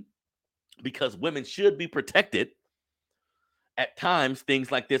women, because women should be protected, at times things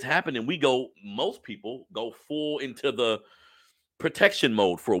like this happen, and most people go full into the protection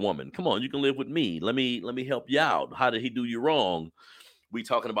mode for a woman. Come on, you can live with me. Let me help you out. How did he do you wrong? We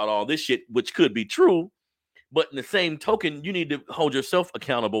talking about all this shit, which could be true, but in the same token, you need to hold yourself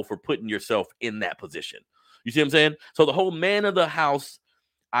accountable for putting yourself in that position. You see what I'm saying? So the whole man of the house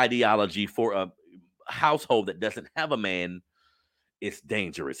ideology for a household that doesn't have a man is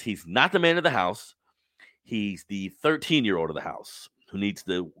dangerous. He's not the man of the house. He's the 13-year-old of the house who needs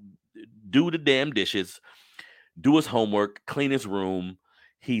to do the damn dishes, do his homework, clean his room.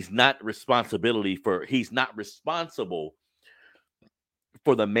 He's not responsible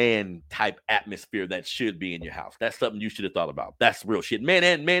for the man type atmosphere that should be in your house. That's something you should have thought about. That's real shit. Men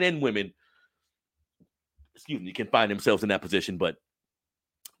and women, can find themselves in that position, but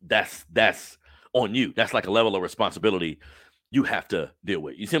that's on you. That's like a level of responsibility you have to deal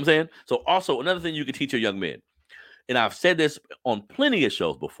with. You see what I'm saying? So also another thing you can teach your young men, and I've said this on plenty of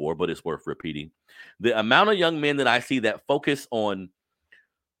shows before, but it's worth repeating. The amount of young men that I see that focus on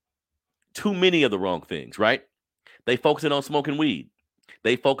too many of the wrong things, right? They focusing on smoking weed.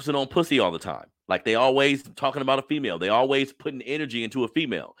 They focusing on pussy all the time. Like, they always talking about a female. They always putting energy into a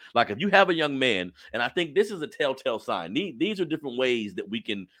female. Like, if you have a young man, and I think this is a telltale sign. These are different ways that we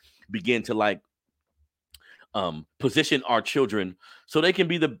can begin to position our children so they can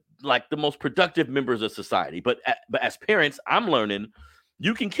be the most productive members of society. But as parents, I'm learning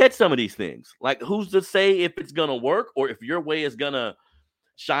you can catch some of these things. Like, who's to say if it's gonna work or if your way is gonna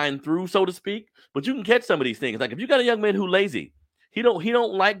shine through, so to speak? But you can catch some of these things. Like, if you got a young man who's lazy, he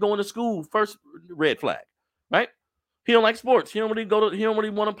don't like going to school. First red flag, right? He don't like sports. He don't really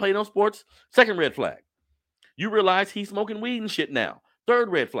want to play no sports. Second red flag. You realize he's smoking weed and shit now. Third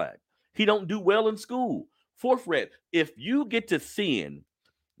red flag. He don't do well in school. Fourth red. If you get to seeing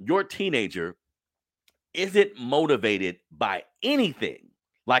your teenager isn't motivated by anything,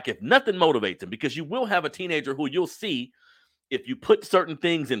 like if nothing motivates him, because you will have a teenager who you'll see, if you put certain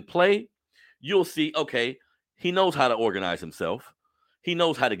things in play, you'll see, okay, he knows how to organize himself. He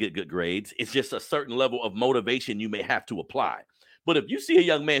knows how to get good grades. It's just a certain level of motivation you may have to apply. But if you see a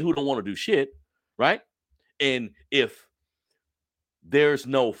young man who don't want to do shit, right? And if there's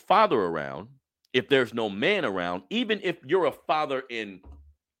no father around, if there's no man around, even if you're a father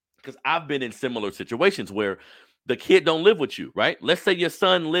because I've been in similar situations where the kid don't live with you, right? Let's say your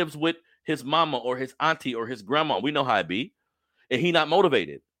son lives with his mama or his auntie or his grandma. We know how it be. And he not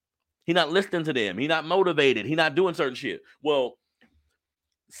motivated. He not listening to them. He not motivated. He not doing certain shit. Well,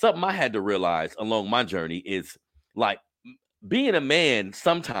 something I had to realize along my journey is, like, being a man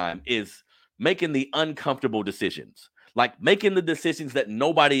sometime is making the uncomfortable decisions, like making the decisions that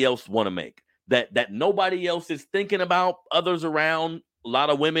nobody else want to make, that nobody else is thinking about. Others around, a lot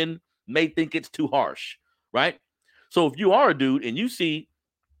of women may think it's too harsh, right? So if you are a dude and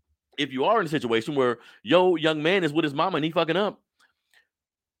if you are in a situation where your young man is with his mama and he fucking up,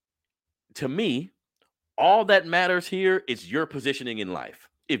 to me, all that matters here is your positioning in life.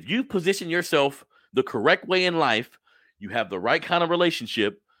 If you position yourself the correct way in life, you have the right kind of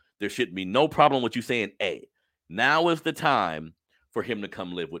relationship, there shouldn't be no problem with you saying, hey, now is the time for him to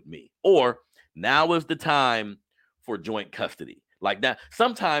come live with me. Or now is the time for joint custody. Like that.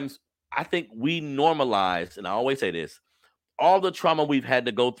 Sometimes I think we normalize, and I always say this, all the trauma we've had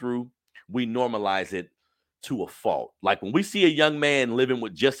to go through, we normalize it to a fault. Like when we see a young man living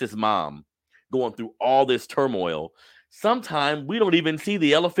with just his mom, going through all this turmoil, sometimes we don't even see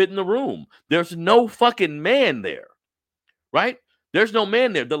the elephant in the room. There's no fucking man there, right? There's no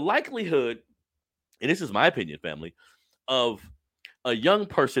man there. The likelihood, and this is my opinion, family, of a young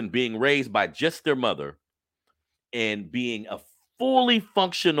person being raised by just their mother and being a fully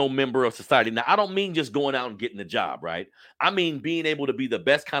functional member of society. Now, I don't mean just going out and getting a job, right? I mean being able to be the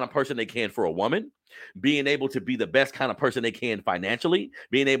best kind of person they can for a woman, being able to be the best kind of person they can financially,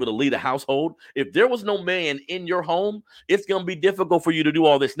 being able to lead a household. If there was no man in your home, it's going to be difficult for you to do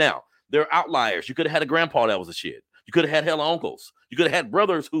all this now. There are outliers. You could have had a grandpa that was a shit. You could have had hella uncles. You could have had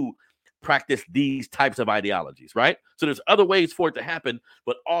brothers who practice these types of ideologies, right? So there's other ways for it to happen,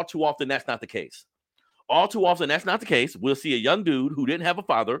 but all too often that's not the case. All too often, that's not the case. We'll see a young dude who didn't have a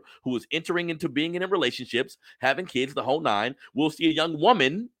father, who was entering into being in relationships, having kids, the whole nine. We'll see a young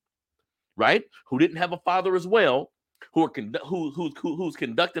woman, right, who didn't have a father as well, who's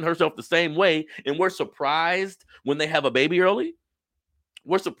conducting herself the same way, and we're surprised when they have a baby early.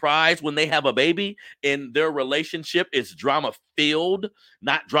 We're surprised when they have a baby and their relationship is drama-filled,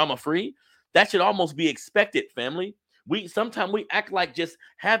 not drama-free. That should almost be expected, family. Sometimes we act like just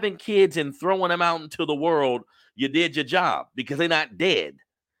having kids and throwing them out into the world, you did your job because they're not dead.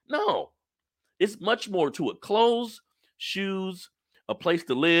 No, it's much more to it. Clothes, shoes, a place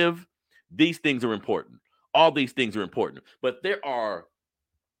to live. These things are important. All these things are important. But there are,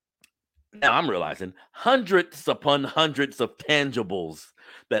 now I'm realizing, hundreds upon hundreds of tangibles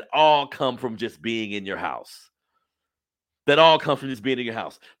that all come from just being in your house. That all come from just being in your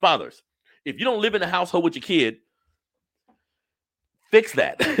house. Fathers, if you don't live in a household with your kid, fix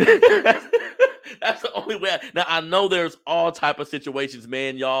that. That's the only way. Now, I know there's all type of situations,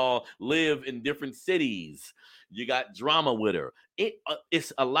 man. Y'all live in different cities. You got drama with her.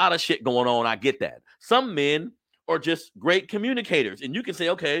 It's a lot of shit going on. I get that. Some men are just great communicators. And you can say,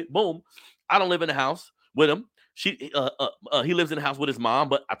 okay, boom, I don't live in the house with him. He lives in the house with his mom,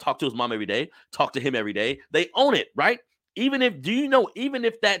 but I talk to his mom every day, talk to him every day. They own it, right? Even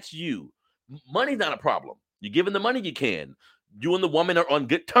if that's you, money's not a problem. You're giving the money you can. You and the woman are on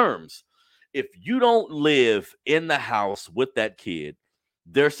good terms. If you don't live in the house with that kid,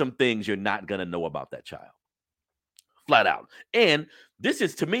 there's some things you're not going to know about that child. Flat out. And this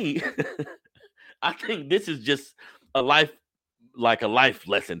is, to me, I think this is just a life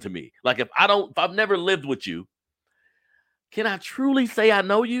lesson to me. Like if I've never lived with you, can I truly say I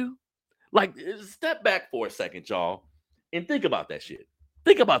know you? Like, step back for a second, y'all, and think about that shit.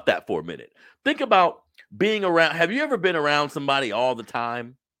 Think about that for a minute. Think about being around. Have you ever been around somebody all the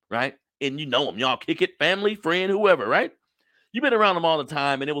time, right? And you know them. Y'all kick it, family, friend, whoever, right? You've been around them all the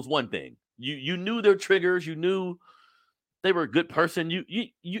time, and it was one thing. You knew their triggers. You knew they were a good person. You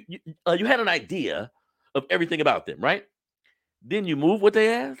had an idea of everything about them, right? Then you move with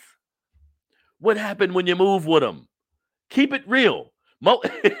their ass. What happened when you move with them? Keep it real.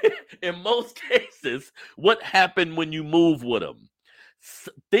 In most cases, what happened when you move with them?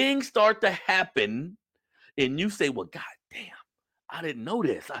 Things start to happen, and you say, well, God damn, I didn't know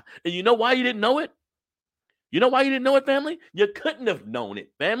this. And you know why you didn't know it? You know why you didn't know it, family? You couldn't have known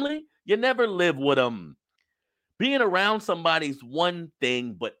it, family. You never lived with them. Being around somebody's one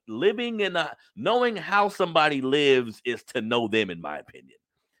thing, but knowing how somebody lives is to know them, in my opinion.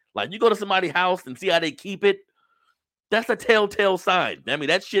 Like you go to somebody's house and see how they keep it, that's a telltale sign. I mean,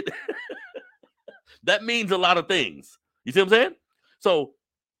 that shit, that means a lot of things. You see what I'm saying? So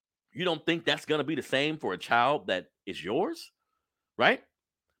you don't think that's going to be the same for a child that is yours, right?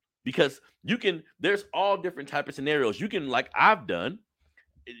 Because there's all different type of scenarios. You can, like I've done,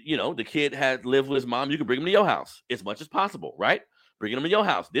 the kid had lived with his mom. You can bring him to your house as much as possible, right? Bringing him to your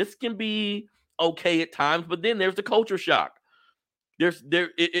house. This can be okay at times, but then there's the culture shock.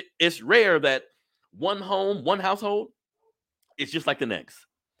 It's rare that one household, it's just like the next.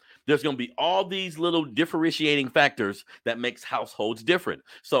 There's going to be all these little differentiating factors that makes households different.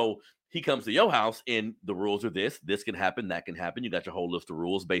 So he comes to your house and the rules are this can happen, that can happen. You got your whole list of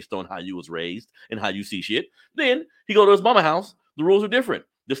rules based on how you was raised and how you see shit. Then he go to his mama house. The rules are different.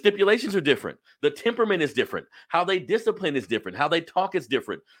 The stipulations are different. The temperament is different. How they discipline is different. How they talk is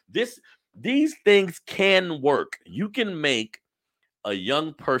different. These things can work. You can make a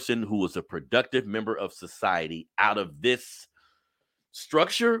young person who is a productive member of society out of this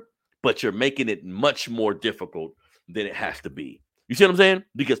structure, but you're making it much more difficult than it has to be. You see what I'm saying?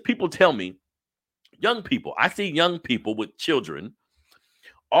 Because people tell me, young people, I see young people with children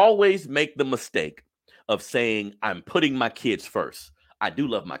always make the mistake of saying, I'm putting my kids first. I do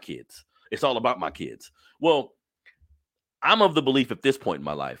love my kids. It's all about my kids. Well, I'm of the belief at this point in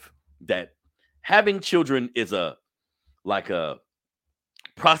my life that having children is a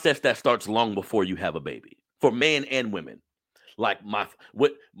process that starts long before you have a baby for men and women. Like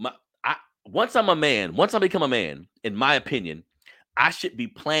once I'm a man, once I become a man, in my opinion, I should be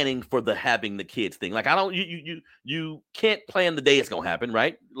planning for the having the kids thing. Like I don't, you can't plan the day it's gonna happen,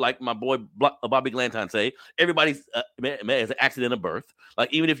 right? Like my boy Bobby Glanton say, everybody's man is an accident of birth.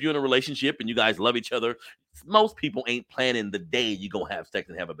 Like even if you're in a relationship and you guys love each other, most people ain't planning the day you gonna have sex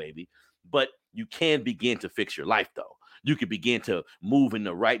and have a baby. But you can begin to fix your life though. You can begin to move in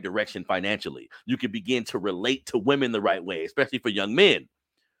the right direction financially. You can begin to relate to women the right way, especially for young men,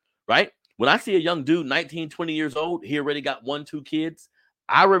 right? When I see a young dude, 19, 20 years old, he already got 1-2 kids.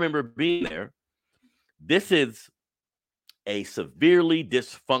 I remember being there. This is a severely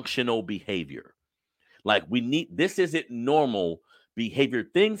dysfunctional behavior. Like this isn't normal behavior.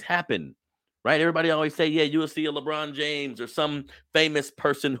 Things happen, right? Everybody always say, yeah, you'll see a LeBron James or some famous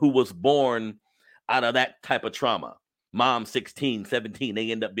person who was born out of that type of trauma. Mom, 16, 17,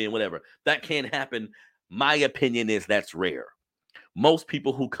 they end up being whatever. That can't happen. My opinion is that's rare. Most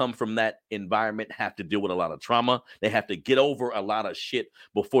people who come from that environment have to deal with a lot of trauma. They have to get over a lot of shit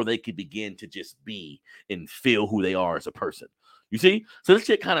before they can begin to just be and feel who they are as a person. You see? So this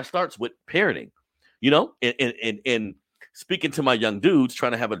shit kind of starts with parenting, you know? And speaking to my young dudes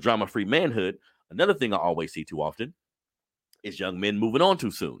trying to have a drama-free manhood, another thing I always see too often is young men moving on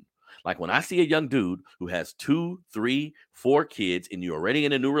too soon. Like when I see a young dude who has 2, 3, 4 kids and you're already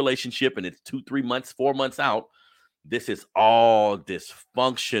in a new relationship and it's 2, 3 months, 4 months out, this is all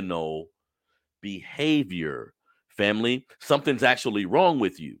dysfunctional behavior, family. Something's actually wrong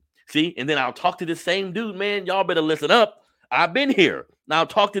with you. See, and then I'll talk to this same dude, man. Y'all better listen up. I've been here. Now I'll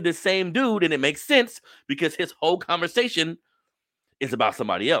talk to this same dude, and it makes sense because his whole conversation is about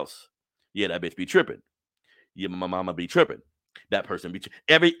somebody else. Yeah, that bitch be tripping. Yeah, my mama be tripping. That person be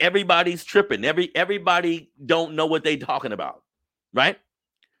everybody's tripping. Everybody don't know what they talking about, right?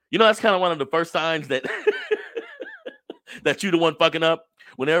 You know, that's kind of one of the first signs that that you the one fucking up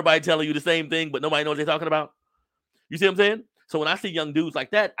when everybody telling you the same thing, but nobody knows what they're talking about. You see what I'm saying? So when I see young dudes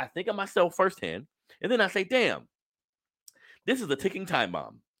like that, I think of myself firsthand, and then I say, damn, this is a ticking time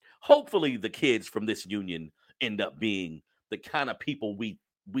bomb. Hopefully the kids from this union end up being the kind of people we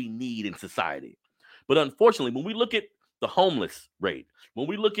need in society. But unfortunately, when we look at the homeless rate, when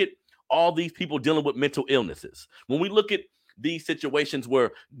we look at all these people dealing with mental illnesses, when we look at these situations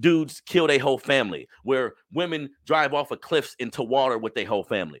where dudes kill their whole family, where women drive off of cliffs into water with their whole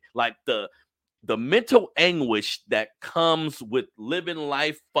family, like the mental anguish that comes with living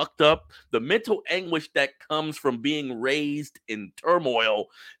life fucked up, the mental anguish that comes from being raised in turmoil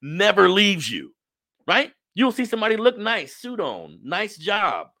never leaves you, right? You'll see somebody look nice, suit on, nice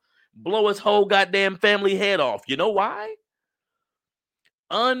job, blow his whole goddamn family head off. You know why?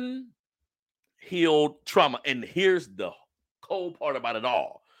 Unhealed trauma. And here's the cold part about it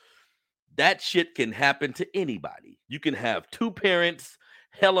all. That shit can happen to anybody. You can have 2 parents,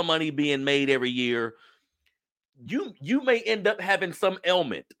 hella money being made every year. You may end up having some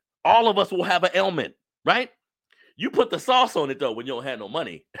ailment. All of us will have an ailment, right? You put the sauce on it though when you don't have no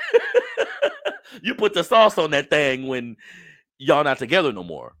money. You put the sauce on that thing when y'all not together no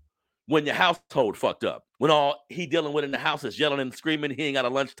more. When your household fucked up. When all he dealing with in the house is yelling and screaming. He ain't got a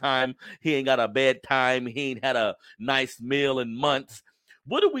lunchtime. He ain't got a bedtime. He ain't had a nice meal in months.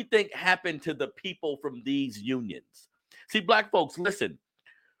 What do we think happened to the people from these unions? See, black folks, listen.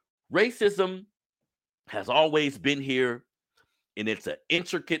 Racism has always been here, and it's an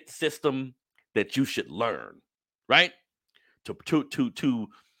intricate system that you should learn, right? To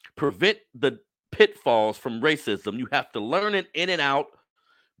prevent the pitfalls from racism, you have to learn it in and out,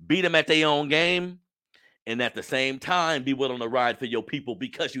 beat them at their own game, and at the same time, be willing to ride for your people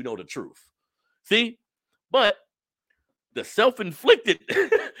because you know the truth. See? But the self-inflicted,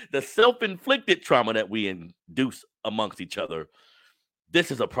 the self-inflicted trauma that we induce amongst each other,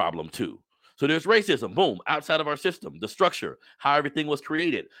 this is a problem too. So there's racism, boom, outside of our system, the structure, how everything was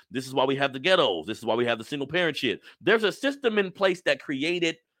created. This is why we have the ghettos. This is why we have the single parent shit. There's a system in place that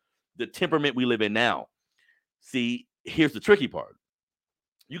created the temperament we live in now. See, here's the tricky part.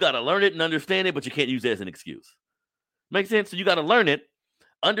 You got to learn it and understand it, but you can't use it as an excuse. Make sense? So you got to learn it,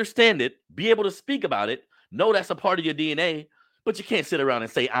 understand it, be able to speak about it, know that's a part of your DNA, but you can't sit around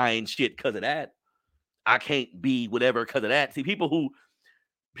and say, I ain't shit because of that. I can't be whatever because of that. See, people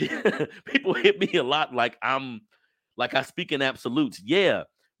hit me a lot like I speak in absolutes. Yeah,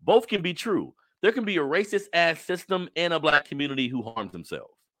 both can be true. There can be a racist ass system and a black community who harms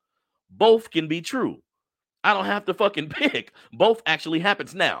themselves. Both can be true. I don't have to fucking pick. Both actually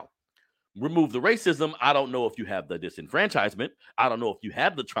happens. Now, remove the racism. I don't know if you have the disenfranchisement. I don't know if you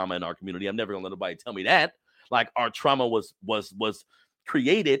have the trauma in our community. I'm never gonna let nobody tell me that. Like, our trauma was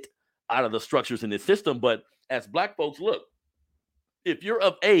created out of the structures in this system. But as Black folks, look, if you're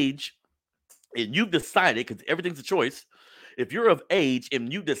of age and you've decided, because everything's a choice, if you're of age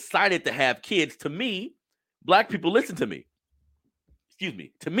and you decided to have kids, to me, Black people, listen to me. Excuse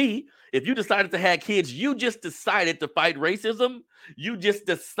me. To me, if you decided to have kids, you just decided to fight racism. You just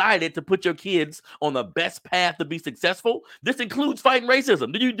decided to put your kids on the best path to be successful. This includes fighting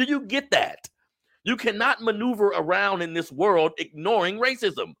racism. Do you get that? You cannot maneuver around in this world ignoring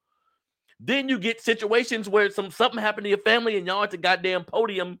racism. Then you get situations where something happened to your family and y'all at the goddamn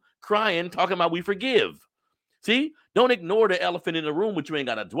podium crying, talking about we forgive. See, don't ignore the elephant in the room, but you ain't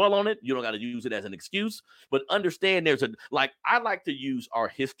got to dwell on it. You don't got to use it as an excuse, but understand I like to use our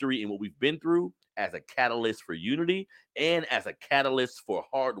history and what we've been through as a catalyst for unity and as a catalyst for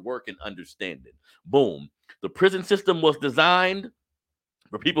hard work and understanding. Boom. The prison system was designed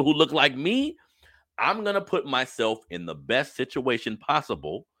for people who look like me. I'm going to put myself in the best situation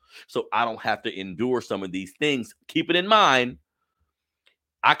possible so I don't have to endure some of these things. Keep it in mind,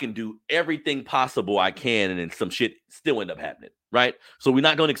 I can do everything possible I can, and then some shit still end up happening, right? So we're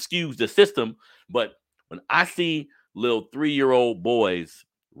not going to excuse the system, but when I see little 3-year-old boys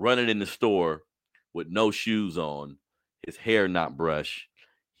running in the store with no shoes on, his hair not brushed,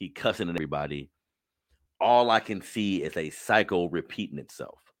 he cussing at everybody, all I can see is a cycle repeating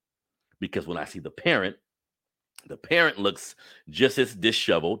itself. Because when I see the parent looks just as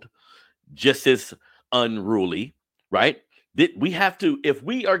disheveled, just as unruly, right? We have to, if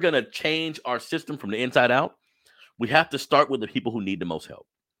we are going to change our system from the inside out, we have to start with the people who need the most help.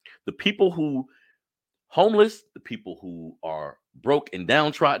 The people who homeless, the people who are broke and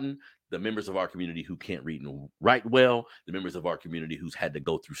downtrodden, the members of our community who can't read and write well, the members of our community who's had to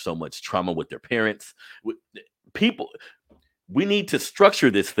go through so much trauma with their parents. People, we need to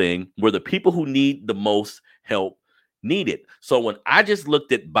structure this thing where the people who need the most help need it. So when I just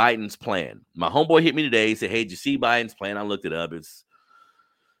looked at Biden's plan, my homeboy hit me today, said, hey, did you see Biden's plan? I looked it up. It's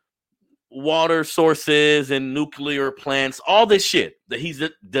water sources and nuclear plants, all this shit that he's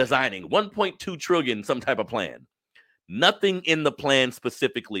designing, 1.2 trillion, some type of plan. Nothing in the plan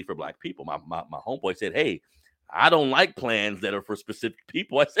specifically for Black people. My homeboy said, hey, I don't like plans that are for specific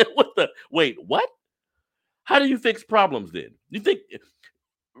people. I said, wait, what? How do you fix problems then? You think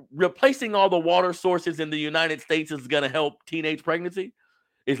replacing all the water sources in the United States is going to help teenage pregnancy?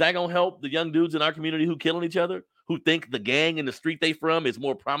 Is that going to help the young dudes in our community who killing each other, who think the gang in the street they from is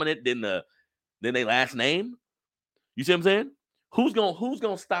more prominent than their last name? You see what I'm saying? Who's going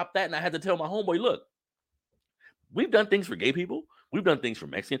to stop that? And I had to tell my homeboy, look, we've done things for gay people. We've done things for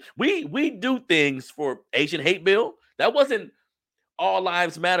Mexicans. We do things for Asian hate bill. That wasn't all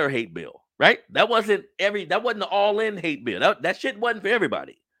lives matter hate bill, right? That wasn't the all in hate bill. That shit wasn't for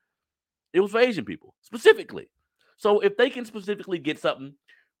everybody. It was for Asian people specifically. So if they can specifically get something,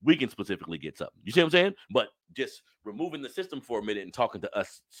 we can specifically get something. You see what I'm saying? But just removing the system for a minute and talking to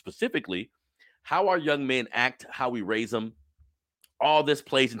us specifically, how our young men act, how we raise them, all this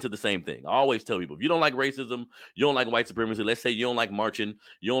plays into the same thing. I always tell people, if you don't like racism, you don't like white supremacy, let's say you don't like marching,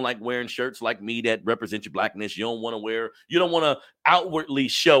 you don't like wearing shirts like me that represent your Blackness, you don't want to outwardly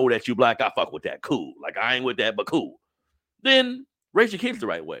show that you Black, I fuck with that, cool. Like, I ain't with that, but cool. Then raise your kids the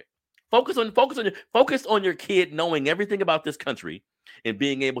right way. Focus on your kid knowing everything about this country and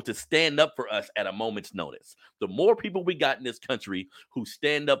being able to stand up for us at a moment's notice. The more people we got in this country who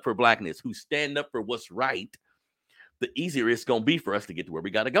stand up for Blackness, who stand up for what's right, the easier it's going to be for us to get to where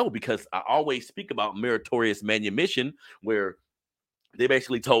we got to go. Because I always speak about meritorious manumission, where they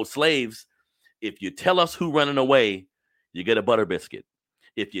basically told slaves, if you tell us who running away, you get a butter biscuit.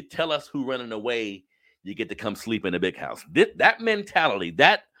 If you tell us who running away, you get to come sleep in a big house. That mentality,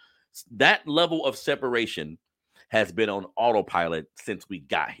 that level of separation has been on autopilot since we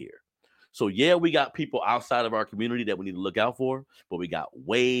got here. So yeah, we got people outside of our community that we need to look out for, but we got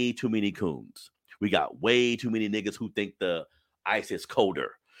way too many coons. We got way too many niggas who think the ice is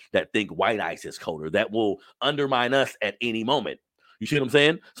colder, that think white ice is colder, that will undermine us at any moment. You see what I'm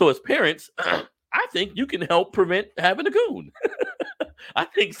saying? So as parents, I think you can help prevent having a coon. I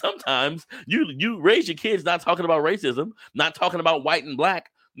think sometimes you raise your kids not talking about racism, not talking about white and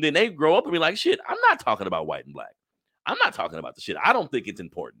Black. Then they grow up and be like, shit, I'm not talking about white and Black. I'm not talking about the shit. I don't think it's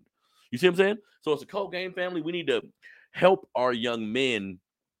important. You see what I'm saying? So as a Code Game family, we need to help our young men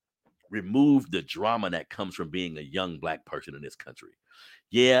remove the drama that comes from being a young Black person in this country.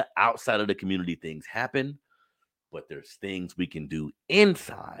 Yeah, outside of the community, things happen. but there's things we can do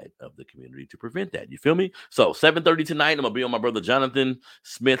inside of the community to prevent that. You feel me? So 7:30 tonight, I'm gonna be on my brother Jonathan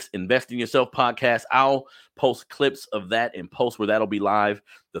Smith's Invest in Yourself podcast. I'll post clips of that and post where that'll be live.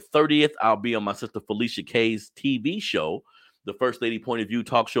 The 30th, I'll be on my sister Felicia K's TV show, the First Lady Point of View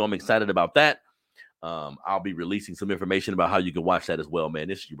talk show. I'm excited about that. I'll be releasing some information about how you can watch that as well, man.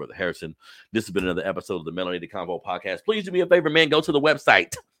 This is your brother Harrison. This has been another episode of the Melanated Convo podcast. Please do me a favor, man. Go to the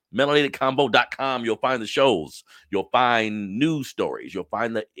website, melanatedconvo.com. You'll find the shows. You'll find news stories. You'll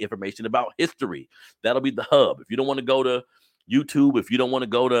find the information about history. That'll be the hub. If you don't want to go to YouTube, if you don't want to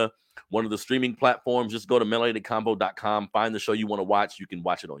go to one of the streaming platforms, just go to melanatedconvo.com. Find the show you want to watch. You can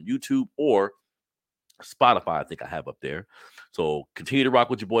watch it on YouTube or Spotify, I think I have up there. So continue to rock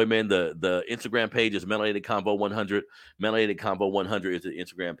with your boy, man. The Instagram page is Melanated Convo 100. Melanated Convo 100 is the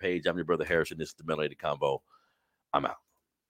Instagram page. I'm your brother Harrison. This is the Melanated Convo. I'm out.